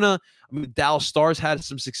Arizona. I mean, the Dallas Stars had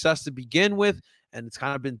some success to begin with, and it's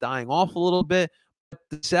kind of been dying off a little bit.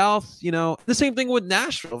 The South, the same thing with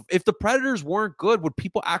Nashville. If the Predators weren't good, would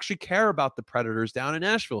people actually care about the Predators down in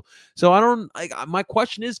Nashville? So my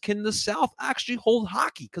question is, can the South actually hold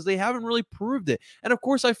hockey? Because they haven't really proved it. And of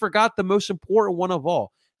course, I forgot the most important one of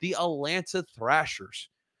all, the Atlanta Thrashers.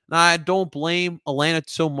 Now, I don't blame Atlanta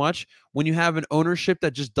so much. When you have an ownership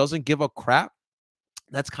that just doesn't give a crap,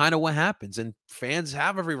 that's kind of what happens. And fans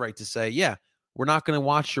have every right to say, yeah, we're not going to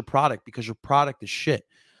watch your product because your product is shit.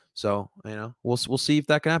 So, we'll see if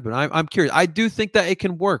that can happen. I'm curious. I do think that it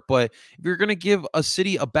can work, but if you're going to give a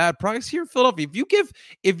city a bad product here in Philadelphia,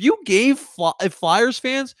 if you gave Flyers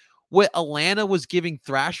fans what Atlanta was giving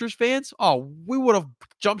Thrashers fans, we would have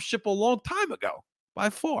jumped ship a long time ago by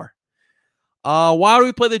far. Why do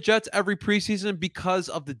we play the Jets every preseason? Because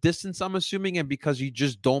of the distance, I'm assuming, and because you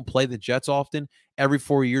just don't play the Jets often. Every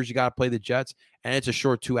 4 years, you got to play the Jets, and it's a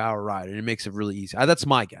short 2-hour ride, and it makes it really easy. That's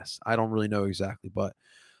my guess. I don't really know exactly, but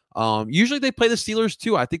usually they play the Steelers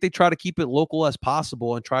too. I think they try to keep it local as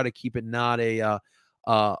possible and try to keep it not a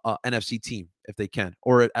NFC team if they can,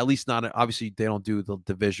 or at least not. Obviously, they don't do the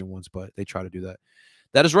division ones, but they try to do that.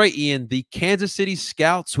 That is right, Ian. The Kansas City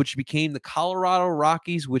Scouts, which became the Colorado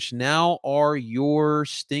Rockies, which now are your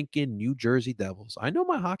stinking New Jersey Devils. I know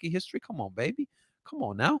my hockey history. Come on, baby. Come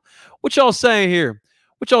on now. What y'all saying here?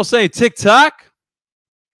 What y'all saying? TikTok?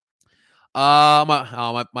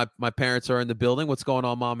 My parents are in the building. What's going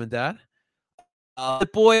on, mom and dad?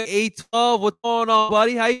 Boy 812, what's going on,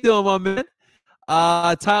 buddy? How you doing, my man?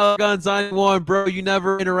 Tyler Guns 91, bro. You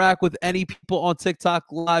never interact with any people on TikTok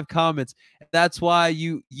live comments. That's why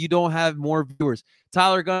you don't have more viewers.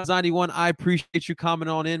 Tyler Guns 91, I appreciate you coming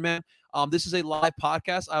on in, man. This is a live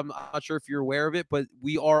podcast. I'm not sure if you're aware of it, but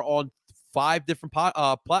we are on 5 different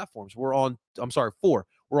platforms. I'm sorry, 4.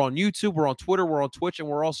 We're on YouTube, we're on Twitter, we're on Twitch, and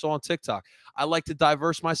we're also on TikTok. I like to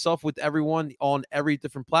diverse myself with everyone on every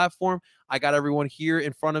different platform. I got everyone here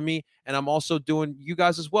in front of me, and I'm also doing you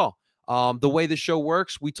guys as well. The way the show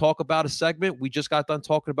works, we talk about a segment. We just got done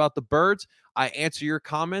talking about the birds. I answer your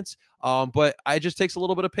comments, but it just takes a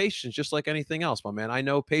little bit of patience, just like anything else, my man. I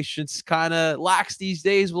know patience kind of lacks these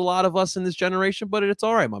days with a lot of us in this generation, but it's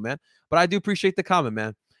all right, my man. But I do appreciate the comment,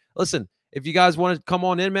 man. Listen, if you guys want to come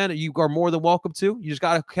on in, man, you are more than welcome to. You just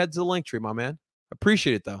got to head to the link tree, my man.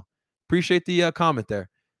 Appreciate it, though. Appreciate the comment there.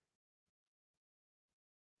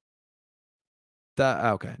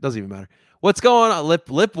 Okay, doesn't even matter. What's going on,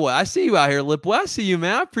 Lip Boy? I see you out here, Lip Boy. I see you,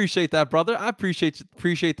 man. I appreciate that, brother. I appreciate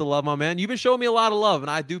the love, my man. You've been showing me a lot of love, and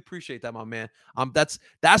I do appreciate that, my man.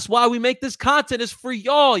 That's why we make this content. It's for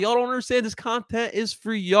y'all. Y'all don't understand this content is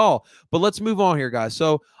for y'all. But let's move on here, guys.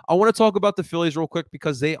 So I want to talk about the Phillies real quick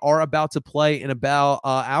because they are about to play in about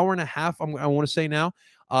an hour and a half. I want to say now.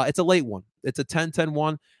 It's a late one. It's a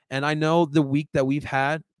 10-10-1. And I know the week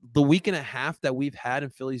and a half that we've had in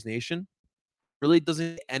Phillies Nation really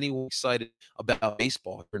doesn't get anyone excited about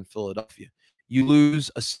baseball here in Philadelphia. You lose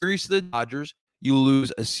a series to the Dodgers, you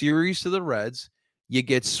lose a series to the Reds, you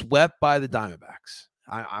get swept by the Diamondbacks.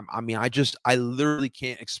 I literally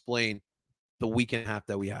can't explain the week and a half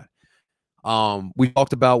that we had. We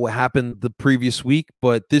talked about what happened the previous week,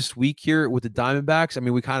 but this week here with the Diamondbacks,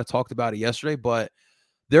 we kind of talked about it yesterday, but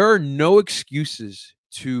there are no excuses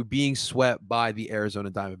to being swept by the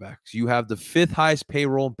Arizona Diamondbacks. You have the 5th highest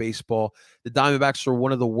payroll in baseball. The Diamondbacks are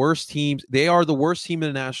one of the worst teams. They are the worst team in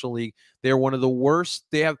the National League. They're one of the worst.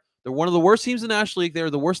 They're one of the worst teams in the National League. They're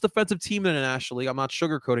the worst defensive team in the National League. I'm not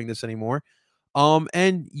sugarcoating this anymore.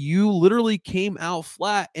 And you literally came out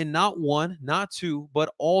flat in not 1, not 2,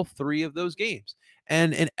 but all 3 of those games.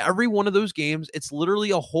 And in every one of those games, it's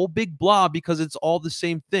literally a whole big blob because it's all the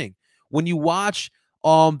same thing. When you watch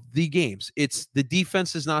the games, it's the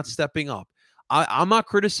defense is not stepping up. I'm not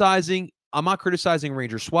criticizing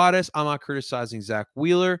Ranger Suarez. I'm not criticizing Zach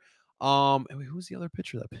Wheeler. Who's the other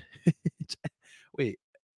pitcher that wait,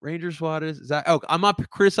 Ranger Suarez, Zach. Oh, I'm not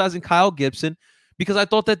criticizing Kyle Gibson because I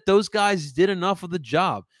thought that those guys did enough of the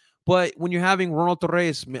job. But when you're having Ronald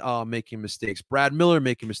Torres making mistakes, Brad Miller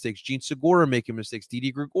making mistakes, Gene Segura making mistakes,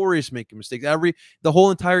 Didi Gregorius making mistakes, the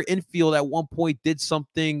whole entire infield at one point did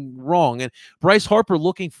something wrong, and Bryce Harper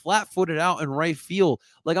looking flat-footed out in right field.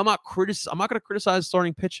 Like I'm not going to criticize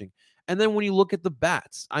starting pitching. And then when you look at the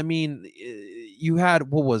bats, you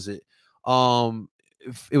had what was it?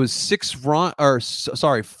 It was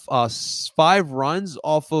 5 runs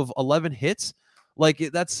off of 11 hits.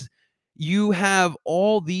 You have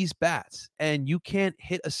all these bats and you can't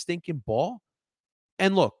hit a stinking ball.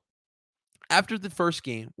 And look, after the first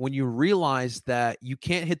game, when you realize that you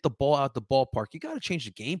can't hit the ball out the ballpark, you got to change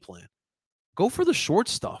the game plan. Go for the short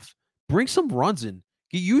stuff. Bring some runs in.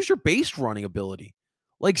 You use your base running ability.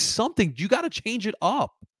 Like something, you got to change it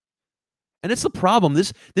up. And it's the problem.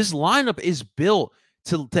 This lineup is built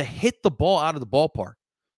to hit the ball out of the ballpark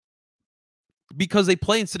because they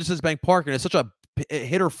play in Citizens Bank Park and it's such a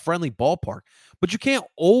hitter-friendly ballpark. But you can't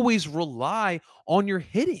always rely on your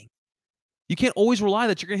hitting. You can't always rely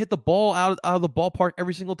that you're going to hit the ball out of the ballpark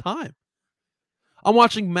every single time. I'm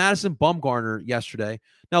watching Madison Bumgarner yesterday.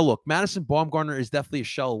 Now, look, Madison Bumgarner is definitely a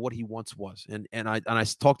shell of what he once was. And I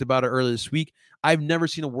talked about it earlier this week. I've never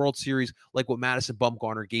seen a World Series like what Madison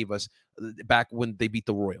Bumgarner gave us back when they beat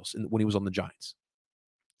the Royals and when he was on the Giants.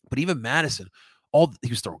 But even Madison, he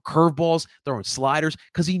was throwing curveballs, throwing sliders,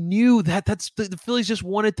 because he knew that the Phillies just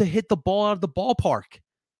wanted to hit the ball out of the ballpark.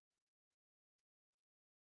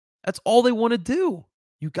 That's all they want to do.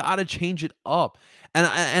 You got to change it up.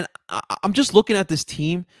 And I'm just looking at this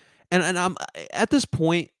team, and I'm at this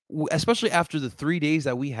point, especially after the 3 days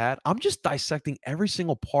that we had, I'm just dissecting every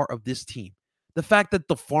single part of this team. The fact that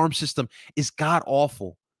the farm system is god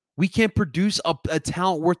awful. We can't produce a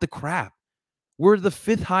talent worth the crap. We're the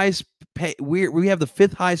 5th highest pay. We have the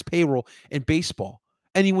 5th highest payroll in baseball.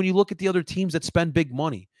 And when you look at the other teams that spend big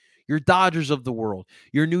money, your Dodgers of the world,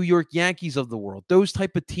 your New York Yankees of the world, those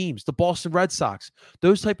type of teams, the Boston Red Sox,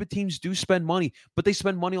 those type of teams do spend money, but they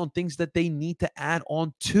spend money on things that they need to add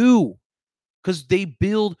on to because they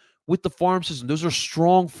build with the farm system. Those are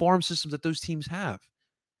strong farm systems that those teams have.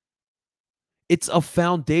 It's a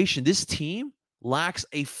foundation. This team lacks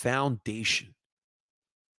a foundation.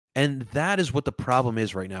 And that is what the problem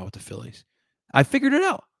is right now with the Phillies. I figured it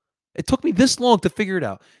out. It took me this long to figure it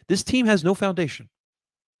out. This team has no foundation.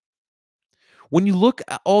 When you look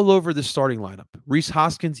all over the starting lineup, Rhys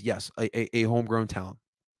Hoskins, yes, a homegrown talent.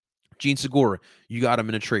 Gene Segura, you got him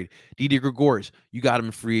in a trade. Didi Gregorius, you got him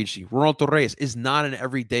in free agency. Ronaldo Reyes is not an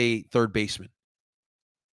everyday third baseman.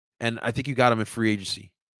 And I think you got him in free agency.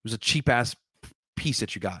 It was a cheap-ass piece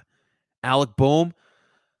that you got. Alec Boehm,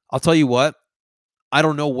 I'll tell you what, I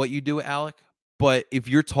don't know what you do, Alec, but if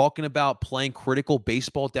you're talking about playing critical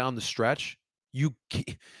baseball down the stretch,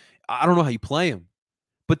 I don't know how you play him.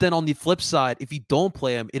 But then on the flip side, if you don't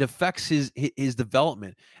play him, it affects his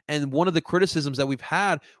development. And one of the criticisms that we've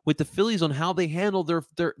had with the Phillies on how they handle their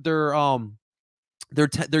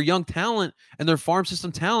young talent and their farm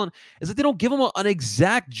system talent is that they don't give them an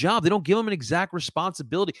exact job. They don't give them an exact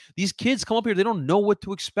responsibility. These kids come up here, they don't know what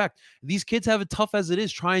to expect. These kids have it tough as it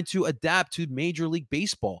is trying to adapt to Major League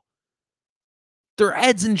Baseball. Their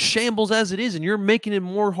heads in shambles as it is, and you're making it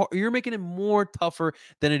more tougher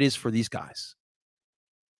than it is for these guys.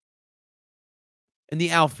 In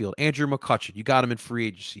the outfield, Andrew McCutchen, you got him in free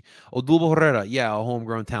agency. Odubel Herrera, yeah, a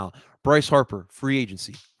homegrown talent. Bryce Harper, free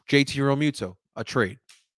agency. JT Realmuto, a trade.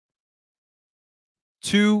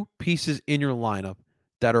 2 pieces in your lineup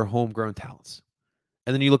that are homegrown talents.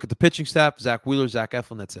 And then you look at the pitching staff, Zach Wheeler, Zach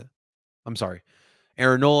Eflin, that's it. I'm sorry.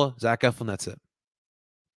 Aaron Nola, Zach Eflin, that's it.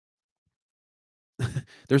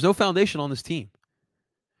 There's no foundation on this team.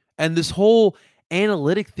 And this whole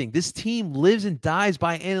analytic thing, this team lives and dies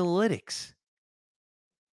by analytics.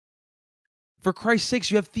 For Christ's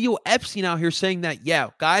sakes, you have Theo Epstein out here saying that, yeah,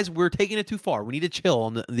 guys, we're taking it too far. We need to chill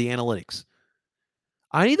on the analytics.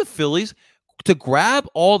 I need the Phillies to grab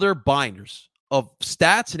all their binders of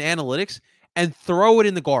stats and analytics and throw it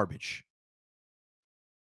in the garbage.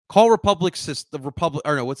 Call Republic,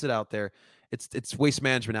 or no, what's it out there? It's Waste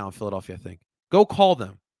Management now in Philadelphia, I think. Go call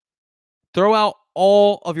them. Throw out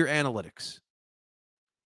all of your analytics.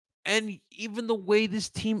 And even the way this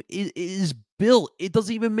team is built, it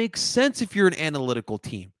doesn't even make sense if you're an analytical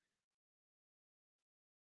team.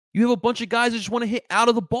 You have a bunch of guys that just want to hit out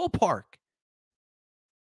of the ballpark.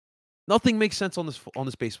 Nothing makes sense on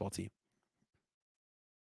this baseball team.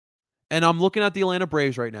 And I'm looking at the Atlanta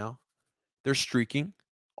Braves right now. They're streaking.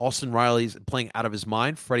 Austin Riley's playing out of his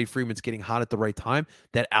mind. Freddie Freeman's getting hot at the right time.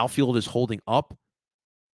 That outfield is holding up.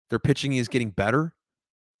 Their pitching is getting better.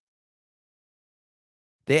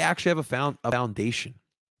 They actually have a foundation.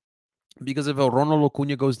 Because if Ronald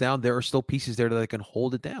Acuna goes down, there are still pieces there that can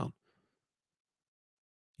hold it down.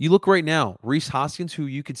 You look right now, Rhys Hoskins, who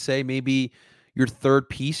you could say maybe your third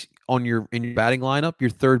piece in your batting lineup, your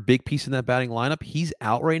third big piece in that batting lineup, he's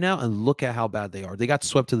out right now, and look at how bad they are. They got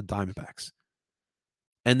swept to the Diamondbacks.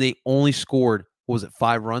 And they only scored,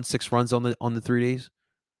 5 runs, 6 runs on the 3 days?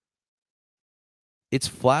 It's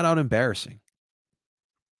flat out embarrassing.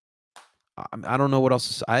 I don't know what else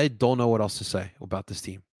to say. I don't know what else to say about this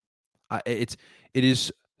team. It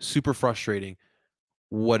is super frustrating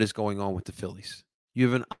what is going on with the Phillies. You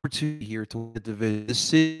have an opportunity here to win the division. The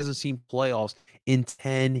city hasn't seen playoffs in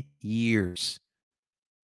 10 years.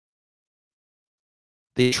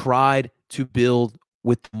 They tried to build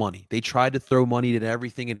with money. They tried to throw money at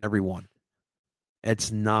everything and everyone.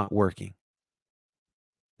 It's not working.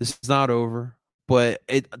 This is not over. But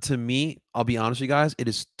to me, I'll be honest with you guys, it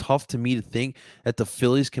is tough to me to think that the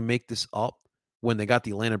Phillies can make this up when they got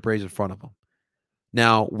the Atlanta Braves in front of them.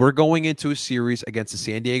 Now, we're going into a series against the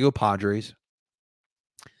San Diego Padres.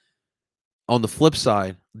 On the flip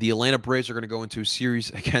side, the Atlanta Braves are going to go into a series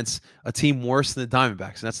against a team worse than the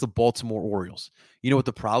Diamondbacks, and that's the Baltimore Orioles. You know what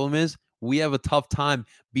the problem is? We have a tough time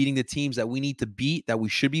beating the teams that we need to beat, that we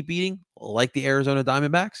should be beating, like the Arizona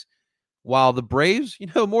Diamondbacks. While the Braves,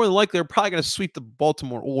 more than likely, are probably going to sweep the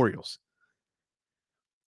Baltimore Orioles.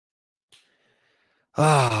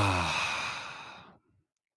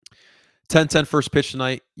 10-10 first pitch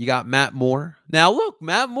tonight. You got Matt Moore. Now, look,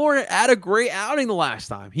 Matt Moore had a great outing the last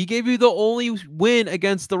time. He gave you the only win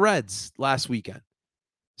against the Reds last weekend.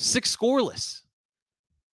 6 scoreless.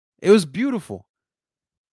 It was beautiful.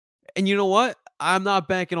 And you know what? I'm not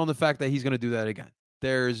banking on the fact that he's going to do that again.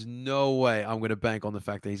 There's no way I'm going to bank on the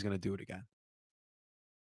fact that he's going to do it again.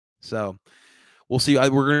 So we'll see. We're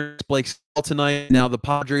going to play tonight. Now, the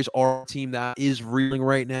Padres are a team that is reeling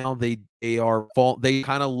right now. They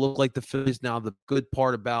kind of look like the Phillies. Now, the good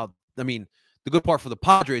part for the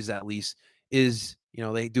Padres, at least, is,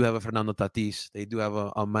 they do have a Fernando Tatis. They do have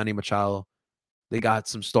a Manny Machado. They got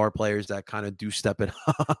some star players that kind of do step it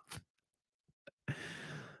up.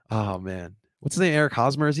 Oh, man. What's his name? Eric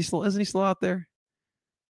Hosmer? Isn't he still out there?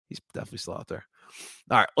 He's definitely still out there.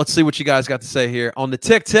 All right, let's see what you guys got to say here on the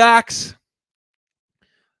Tic Tacs.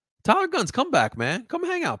 Tyler Guns, come back, man. Come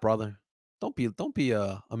hang out, brother. Don't be a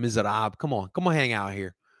miserable. Come on, hang out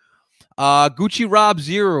here. Gucci Rob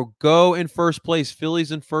 0, go in first place.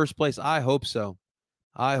 Phillies in first place. I hope so.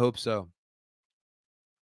 I hope so.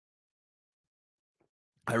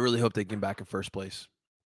 I really hope they get back in first place.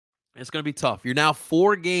 It's going to be tough. You're now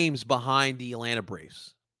 4 games behind the Atlanta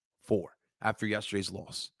Braves. 4 after yesterday's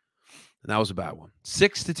loss. And that was a bad one.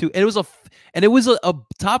 6-2. And it was a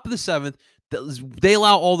top of the 7th. They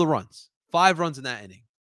allow all the runs. 5 runs in that inning.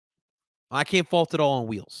 I can't fault it all on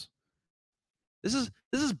Wheels. This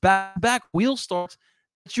is back wheel starts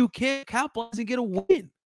that you can't capitalize and get a win.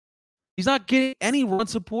 He's not getting any run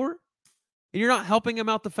support, and you're not helping him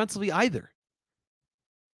out defensively either.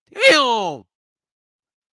 Damn!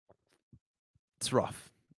 It's rough.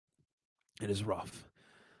 It is rough.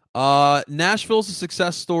 Nashville's a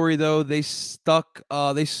success story, though. They stuck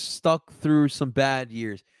through some bad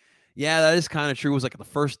years. Yeah, that is kind of true. It was like the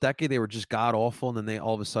first decade they were just god awful, and then they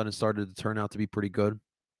all of a sudden started to turn out to be pretty good.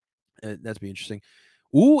 That'd be interesting.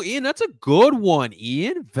 Ooh, Ian, that's a good one,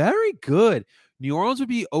 Ian. Very good. New Orleans would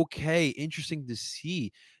be okay. Interesting to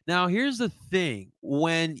see. Now, here's the thing.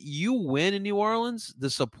 When you win in New Orleans, the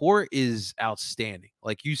support is outstanding.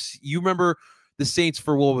 Like you remember the Saints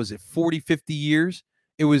for, what was it, 40, 50 years?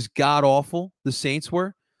 It was god-awful, the Saints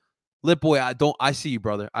were. Lit boy, I see you,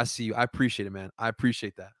 brother. I see you. I appreciate it, man. I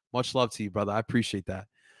appreciate that. Much love to you, brother. I appreciate that.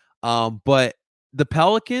 But the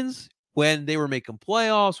Pelicans, when they were making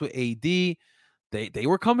playoffs with AD, they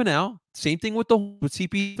were coming out. Same thing with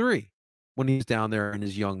CP3 when he was down there in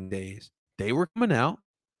his young days. They were coming out.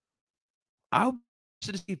 I would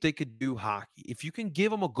to see if they could do hockey. If you can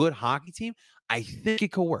give them a good hockey team, I think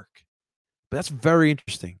it could work. But that's very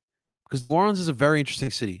interesting because New Orleans is a very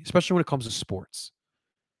interesting city, especially when it comes to sports.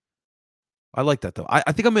 I like that, though.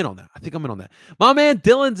 I think I'm in on that. My man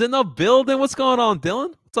Dylan's in the building. What's going on,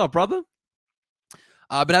 Dylan? What's up, brother?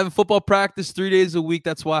 I've been having football practice 3 days a week.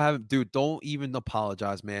 That's why I haven't. Dude, don't even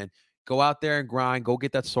apologize, man. Go out there and grind. Go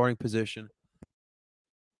get that starting position.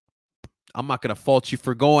 I'm not gonna fault you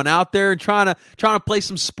for going out there and trying to play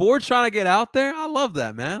some sports, trying to get out there. I love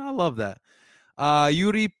that, man. I love that.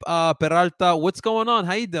 Yuri Peralta, what's going on?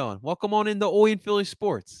 How you doing? Welcome on into Oi and Philly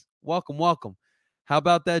Sports. Welcome. How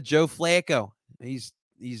about that Joe Flacco? He's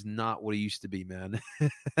not what he used to be, man.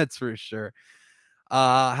 That's for sure.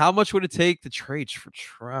 How much would it take to trade for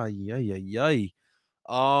try? Your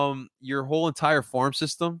whole entire farm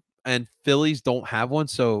system, and Phillies don't have one,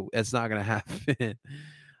 so it's not gonna happen.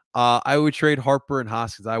 I would trade Harper and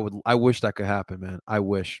Hoskins. I wish that could happen, man. I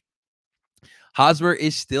wish. Hosmer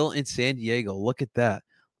is still in San Diego. Look at that.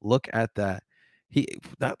 That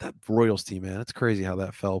Royals team, man. That's crazy how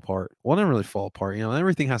that fell apart. Well, it didn't really fall apart. You know,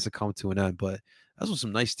 everything has to come to an end, but those were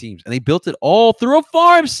some nice teams. And they built it all through a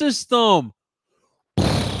farm system.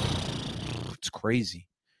 It's crazy.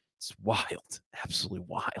 It's wild. Absolutely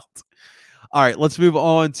wild. All right, let's move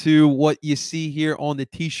on to what you see here on the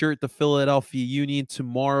T-shirt. The Philadelphia Union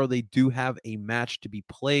tomorrow, they do have a match to be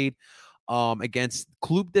played against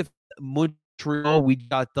Club de Montreal. We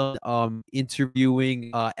got done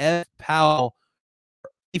interviewing Ed Powell.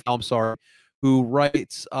 I'm sorry, who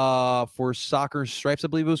writes for Soccer Stripes, I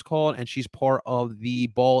believe it was called, and she's part of the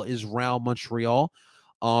Ball is Round Montreal.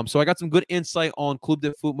 So I got some good insight on Club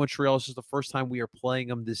de Foot Montreal. This is the first time we are playing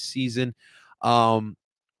them this season.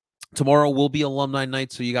 Tomorrow will be alumni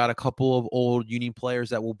night, so you got a couple of old Union players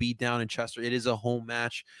that will be down in Chester. It is a home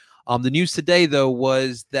match. The news today, though,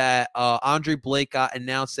 was that Andre Blake got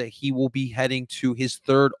announced that he will be heading to his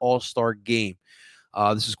 3rd All-Star game.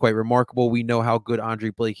 This is quite remarkable. We know how good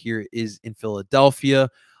Andre Blake here is in Philadelphia,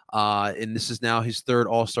 and this is now his 3rd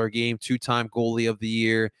All-Star game, 2-time goalie of the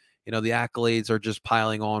year. You know, the accolades are just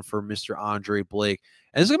piling on for Mr. Andre Blake.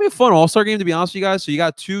 And it's going to be a fun All-Star game, to be honest with you guys. So you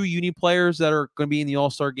got 2 Union players that are going to be in the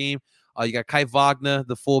All-Star game. You got Kai Wagner,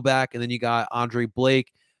 the fullback, and then you got Andre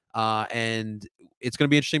Blake. And it's going to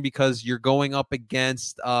be interesting because you're going up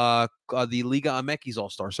against the Liga MX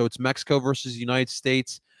All-Star. So it's Mexico versus the United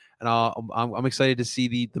States. And I'm excited to see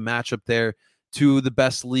the matchup there. 2 of the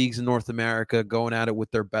best leagues in North America going at it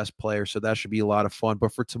with their best players. So that should be a lot of fun.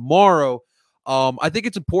 But for tomorrow, I think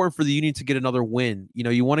it's important for the Union to get another win. You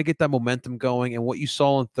know, you want to get that momentum going. And what you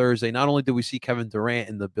saw on Thursday, not only did we see Kevin Durant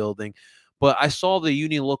in the building, but I saw the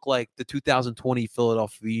Union look like the 2020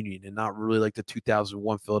 Philadelphia Union and not really like the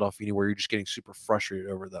 2001 Philadelphia Union where you're just getting super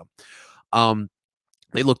frustrated over them.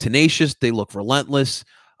 They look tenacious. They look relentless.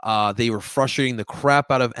 They were frustrating the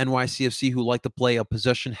crap out of NYCFC, who like to play a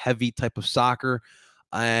possession-heavy type of soccer.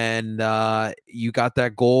 And you got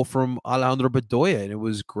that goal from Alejandro Bedoya, and it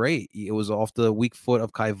was great. It was off the weak foot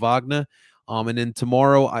of Kai Wagner. And then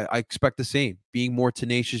tomorrow, I expect the same, being more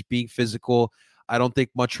tenacious, being physical. I don't think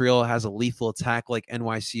Montreal has a lethal attack like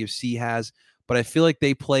NYCFC has, but I feel like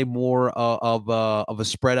they play more of a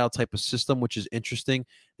spread out type of system, which is interesting.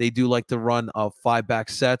 They do like to run 5-back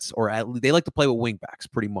sets, or they like to play with wing backs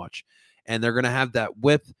pretty much, and they're going to have that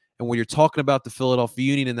width. And when you're talking about the Philadelphia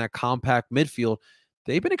Union and that compact midfield,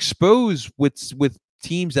 they've been exposed with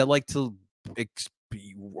teams that like to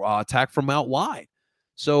attack from out wide.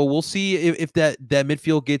 So we'll see if that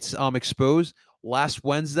midfield gets exposed. Last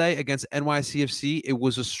Wednesday against NYCFC, it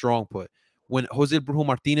was a strong put. When Jose Brujo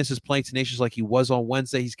Martinez is playing tenacious like he was on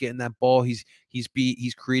Wednesday, he's getting that ball. He's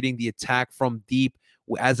creating the attack from deep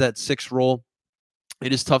as that 6 role.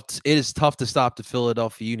 It is tough. It is tough to stop the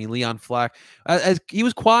Philadelphia Union. Leon Flack, as he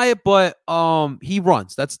was quiet, but he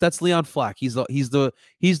runs. That's Leon Flack. He's the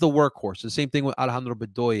workhorse. The same thing with Alejandro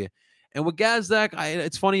Bedoya, and with Gazdak.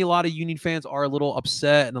 It's funny. A lot of Union fans are a little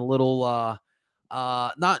upset and a little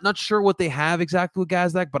not sure what they have exactly with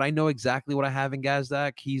Gazdak, but I know exactly what I have in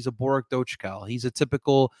Gazdak. He's a Borek Dochkal. He's a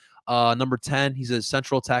typical number 10. He's a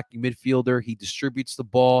central attacking midfielder. He distributes the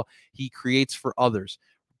ball. He creates for others.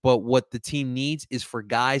 But what the team needs is for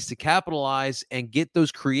guys to capitalize and get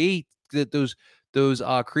those creating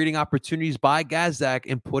opportunities by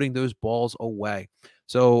Gazdak and putting those balls away.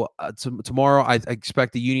 So tomorrow, I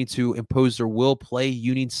expect the Union to impose their will, play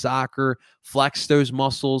Union soccer, flex those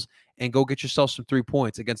muscles, and go get yourself some 3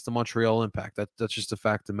 points against the Montreal Impact. That's just a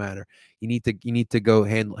fact of the matter. You need to go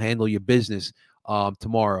handle your business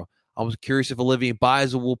tomorrow. I was curious if Olivier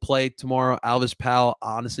Baeza will play tomorrow. Alvis Powell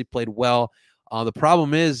honestly played well. The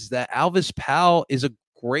problem is that Alvis Powell is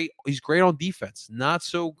he's great on defense, not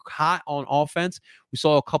so hot on offense. We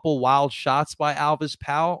saw a couple wild shots by Alvis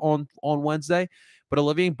Powell on Wednesday, but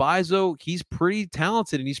Olivier Baeza, he's pretty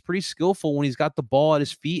talented and he's pretty skillful when he's got the ball at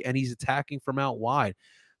his feet and he's attacking from out wide.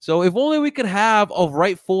 So if only we could have a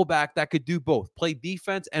right fullback that could do both, play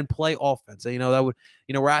defense and play offense. And, that would,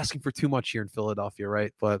 we're asking for too much here in Philadelphia,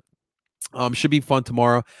 right? But should be fun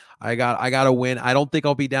tomorrow. I got to win. I don't think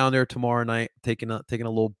I'll be down there tomorrow night, taking a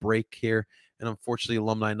little break here. And unfortunately,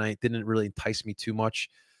 alumni night didn't really entice me too much.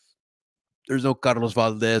 There's no Carlos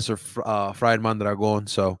Valdez or Fried Mondragon,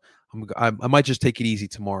 so I might just take it easy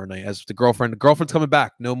tomorrow night. As the girlfriend's coming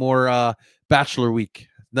back. No more bachelor week.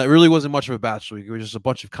 That really wasn't much of a bachelor week. It was just a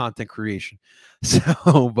bunch of content creation.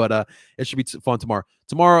 So, but it should be fun tomorrow.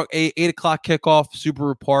 Tomorrow, 8 o'clock kickoff,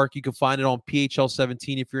 Subaru Park. You can find it on PHL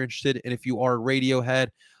 17 if you're interested. And if you are a Radiohead,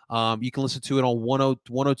 you can listen to it on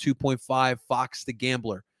 102.5 Fox the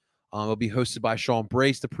Gambler. It'll be hosted by Sean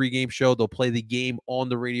Brace, the pregame show. They'll play the game on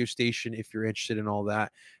the radio station if you're interested in all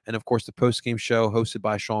that. And, of course, the postgame show hosted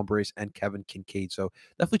by Sean Brace and Kevin Kincaid. So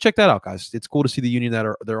definitely check that out, guys. It's cool to see the Union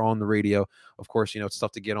they're on the radio. Of course, it's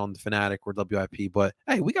tough to get on the Fanatic or WIP. But,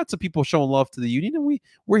 hey, we got some people showing love to the Union, and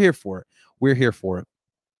we're here for it. We're here for it.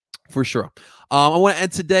 For sure. I want to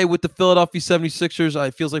end today with the Philadelphia 76ers.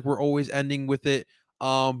 It feels like we're always ending with it.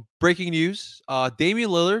 Breaking news. Damian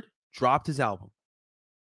Lillard dropped his album.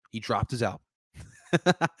 He dropped his album.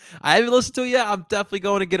 I haven't listened to it yet. I'm definitely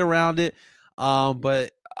going to get around it.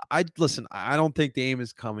 But I don't think Dame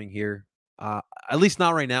is coming here. At least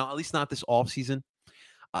not right now. At least not this offseason.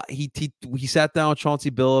 He sat down with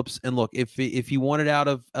Chauncey Billups, and look, if he wanted out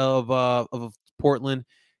of Portland,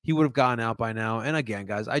 he would have gotten out by now. And again,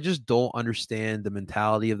 guys, I just don't understand the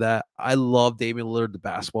mentality of that. I love Damian Lillard, the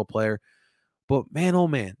basketball player. But man, oh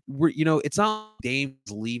man, it's not Dame's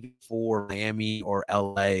leaving for Miami or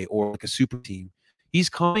LA or like a super team. He's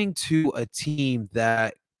coming to a team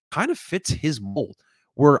that kind of fits his mold.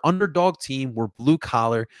 We're an underdog team. We're blue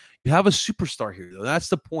collar. You have a superstar here, though. That's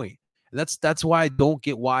the point. And that's why I don't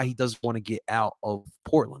get why he doesn't want to get out of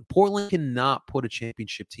Portland. Portland cannot put a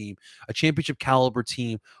championship team, a championship caliber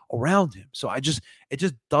team around him. So it just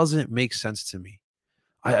doesn't make sense to me.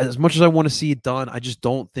 As much as I want to see it done, I just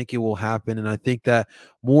don't think it will happen. And I think that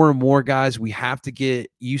more and more guys, we have to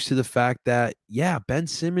get used to the fact that, yeah, Ben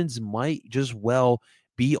Simmons might just well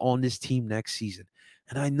be on this team next season.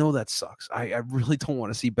 And I know that sucks. I really don't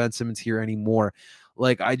want to see Ben Simmons here anymore.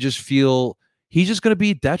 Like, I just feel he's just going to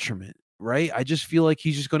be a detriment, right? I just feel like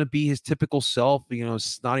he's just going to be his typical self,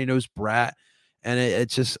 snotty-nosed brat. And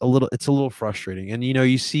it's a little frustrating. And,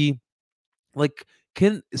 you see, like,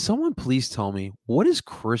 can someone please tell me, what is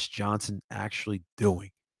Chris Johnson actually doing?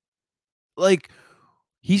 Like,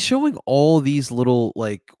 he's showing all these little,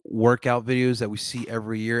 like, workout videos that we see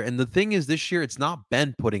every year. And the thing is, this year, it's not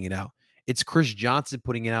Ben putting it out. It's Chris Johnson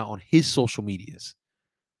putting it out on his social medias.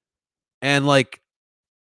 And, like,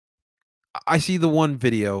 I see the one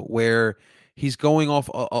video where he's going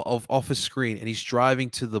off his screen and he's driving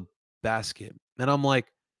to the basket. And I'm like,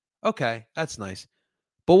 okay, that's nice.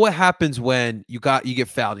 But what happens when you get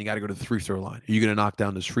fouled and you got to go to the free throw line? Are you going to knock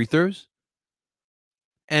down those free throws?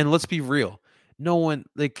 And let's be real. no one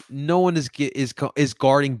is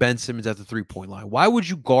guarding Ben Simmons at the 3-point line. Why would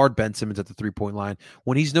you guard Ben Simmons at the 3-point line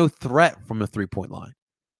when he's no threat from the 3-point line?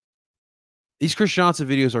 These Chris Johnson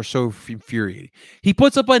videos are so infuriating. He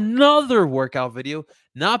puts up another workout video,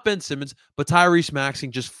 not Ben Simmons, but Tyrese Maxey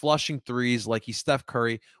just flushing threes like he's Steph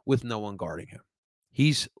Curry with no one guarding him.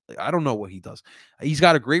 I don't know what he does. He's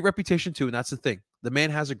got a great reputation too, and that's the thing. The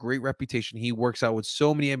man has a great reputation. He works out with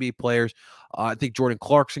so many NBA players. I think Jordan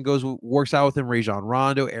Clarkson works out with him. Rajon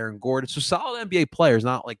Rondo, Aaron Gordon. So solid NBA players,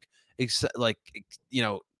 not like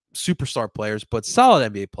superstar players, but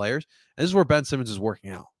solid NBA players. And this is where Ben Simmons is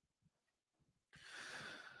working out.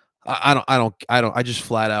 I just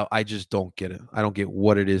flat out, I just don't get it. I don't get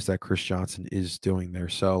what it is that Chris Johnson is doing there.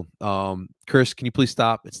 So, Chris, can you please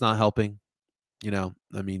stop? It's not helping. I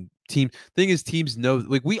mean, teams know,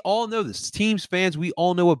 like, we all know this. Teams, fans, we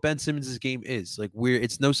all know what Ben Simmons' game is. Like,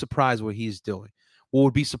 it's no surprise what he's doing. What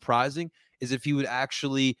would be surprising is if he would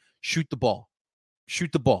actually shoot the ball,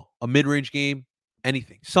 a mid-range game,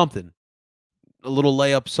 anything, something, a little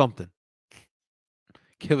layup, something.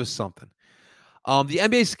 Give us something. The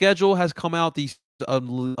NBA schedule has come out. These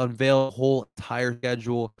unveil the whole entire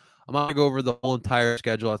schedule. I'm not going to go over the whole entire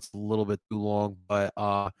schedule. That's a little bit too long, but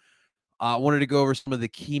I wanted to go over some of the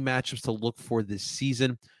key matchups to look for this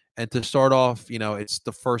season. And to start off, it's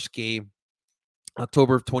the first game,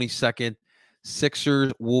 October 22nd.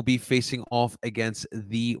 Sixers will be facing off against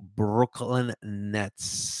the Brooklyn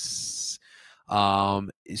Nets. So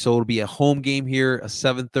it'll be a home game here, a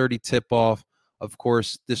 7:30 tip-off. Of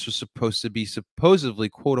course, this was supposedly,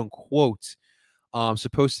 quote unquote,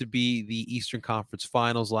 supposed to be the Eastern Conference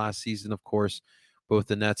Finals last season. Of course, both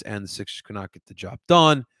the Nets and the Sixers could not get the job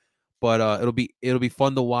done. But it'll be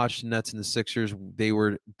fun to watch the Nets and the Sixers. They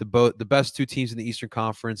were the best two teams in the Eastern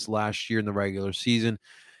Conference last year in the regular season.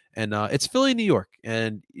 And it's Philly, New York.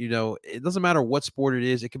 And, it doesn't matter what sport it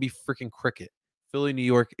is. It could be freaking cricket. Philly, New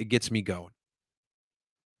York, it gets me going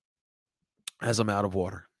as I'm out of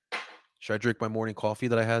water. Should I drink my morning coffee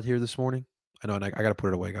that I had here this morning? I know, and I got to put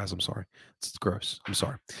it away, guys. I'm sorry. It's gross. I'm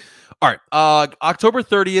sorry. All right. October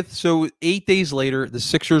 30th, so 8 days later, the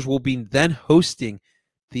Sixers will be then hosting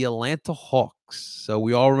the Atlanta Hawks. So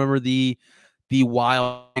we all remember the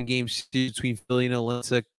wild game between Philly and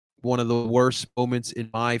Atlanta. One of the worst moments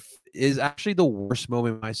is actually the worst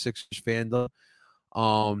moment in my Sixers fandom.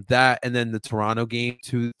 That and then the Toronto game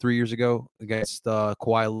 2-3 years ago against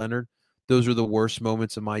Kawhi Leonard. Those are the worst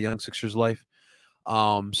moments of my young Sixers life.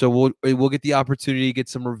 So we'll get the opportunity to get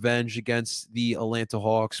some revenge against the Atlanta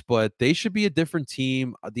Hawks, but they should be a different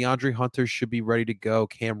team. DeAndre Hunter should be ready to go.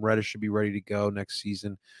 Cam Reddish should be ready to go next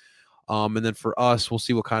season. And then for us, we'll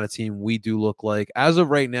see what kind of team we do look like. As of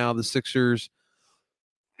right now, the Sixers,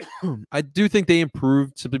 I do think they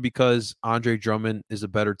improved simply because Andre Drummond is a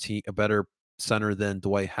better center than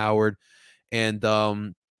Dwight Howard, and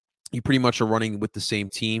you pretty much are running with the same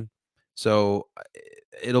team. So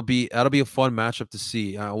that'll be a fun matchup to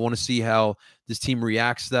see. I want to see how this team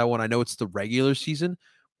reacts to that one. I know it's the regular season,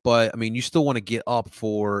 but I mean, you still want to get up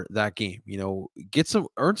for that game.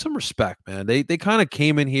 Earn some respect, man. They kind of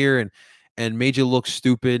came in here and made you look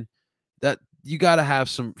stupid. That you got to have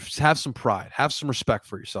some pride, have some respect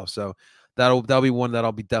for yourself. So that'll be one that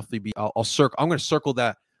I'll be definitely be. I'll circle. I'm going to circle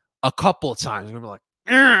that a couple of times. I'm going to be like,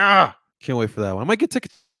 "Argh!" Can't wait for that one. I might get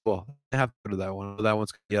tickets. Well, I have to go to that one. That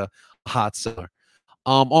one's going to be a hot seller.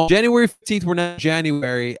 On January 15th, we're now in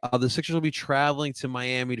January. The Sixers will be traveling to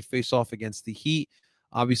Miami to face off against the Heat.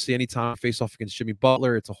 Obviously, anytime I face off against Jimmy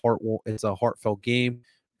Butler, it's a heartfelt game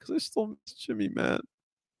because I still miss Jimmy, man.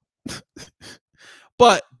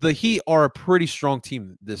 But the Heat are a pretty strong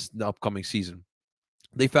team this upcoming season.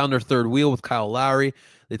 They found their third wheel with Kyle Lowry.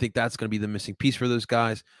 They think that's going to be the missing piece for those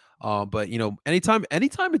guys. But anytime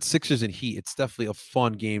it's Sixers and Heat, it's definitely a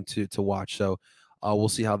fun game to watch. So we'll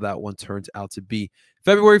see how that one turns out to be.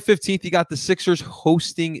 February 15th, you got the Sixers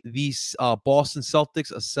hosting the Boston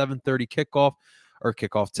Celtics, a 7:30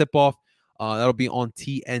 kickoff tip-off. That'll be on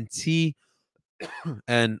TNT.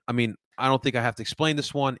 And, I mean, I don't think I have to explain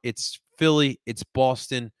this one. It's Philly. It's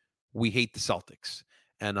Boston. We hate the Celtics.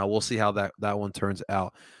 And we'll see how that one turns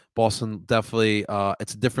out. Boston definitely,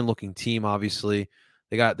 it's a different-looking team, obviously.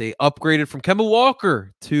 They upgraded from Kemba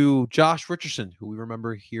Walker to Josh Richardson, who we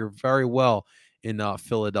remember here very well in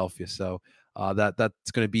Philadelphia. So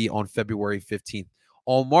that's going to be on February 15th.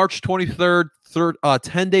 On March 23rd,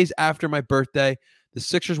 10 days after my birthday, the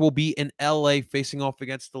Sixers will be in LA facing off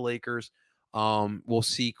against the Lakers. We'll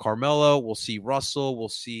see Carmelo, we'll see Russell, we'll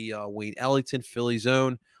see Wayne Ellington, Philly's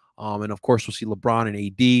own, and of course we'll see LeBron and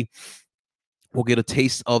AD. We'll get a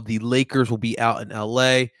taste of the Lakers. Will be out in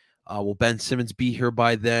LA. Will Ben Simmons be here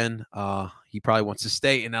by then? he probably wants to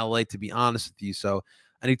stay in LA, to be honest with you. So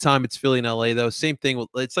anytime it's Philly and LA, though, same thing.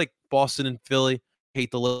 It's like Boston and Philly.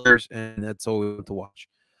 Hate the Lakers, and that's all we want to watch.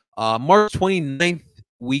 March 29th,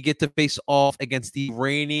 we get to face off against the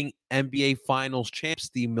reigning NBA Finals champs,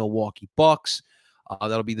 the Milwaukee Bucks.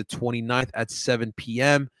 That'll be the 29th at 7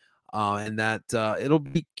 p.m. And that it'll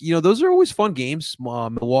be, those are always fun games.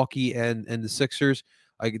 Milwaukee and the Sixers.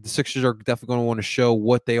 The Sixers are definitely going to want to show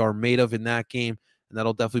what they are made of in that game. And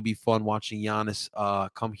that'll definitely be fun watching Giannis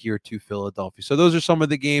come here to Philadelphia. So those are some of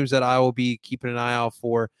the games that I will be keeping an eye out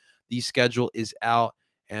for. The schedule is out.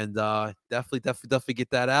 And definitely get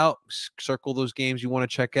that out. Circle those games you want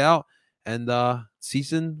to check out. And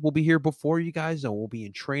season will be here before you guys know. We'll be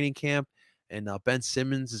in training camp. And Ben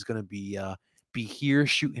Simmons is going to be here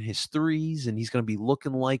shooting his threes. And he's going to be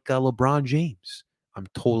looking like LeBron James. I'm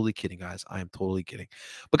totally kidding, guys. I am totally kidding.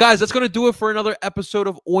 But, guys, that's going to do it for another episode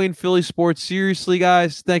of Oi and Philly Sports. Seriously,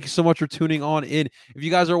 guys, thank you so much for tuning on in. If you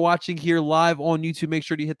guys are watching here live on YouTube, make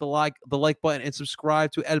sure to hit the like button and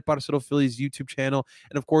subscribe to El Parcero Phillies YouTube channel.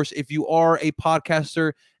 And, of course, if you are a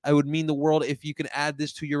podcaster, it would mean the world if you can add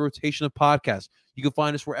this to your rotation of podcasts. You can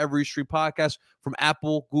find us wherever you stream podcasts, from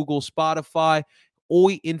Apple, Google, Spotify.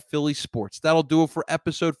 Oi in Philly Sports. That'll do it for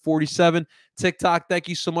episode 47. TikTok, thank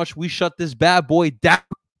you so much. We shut this bad boy down.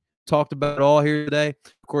 Talked about it all here today.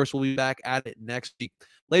 Of course, we'll be back at it next week.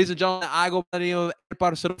 Ladies and gentlemen, I go by the name of El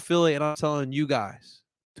Parcero Philly, and I'm telling you guys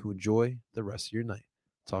to enjoy the rest of your night.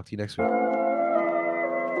 Talk to you next week.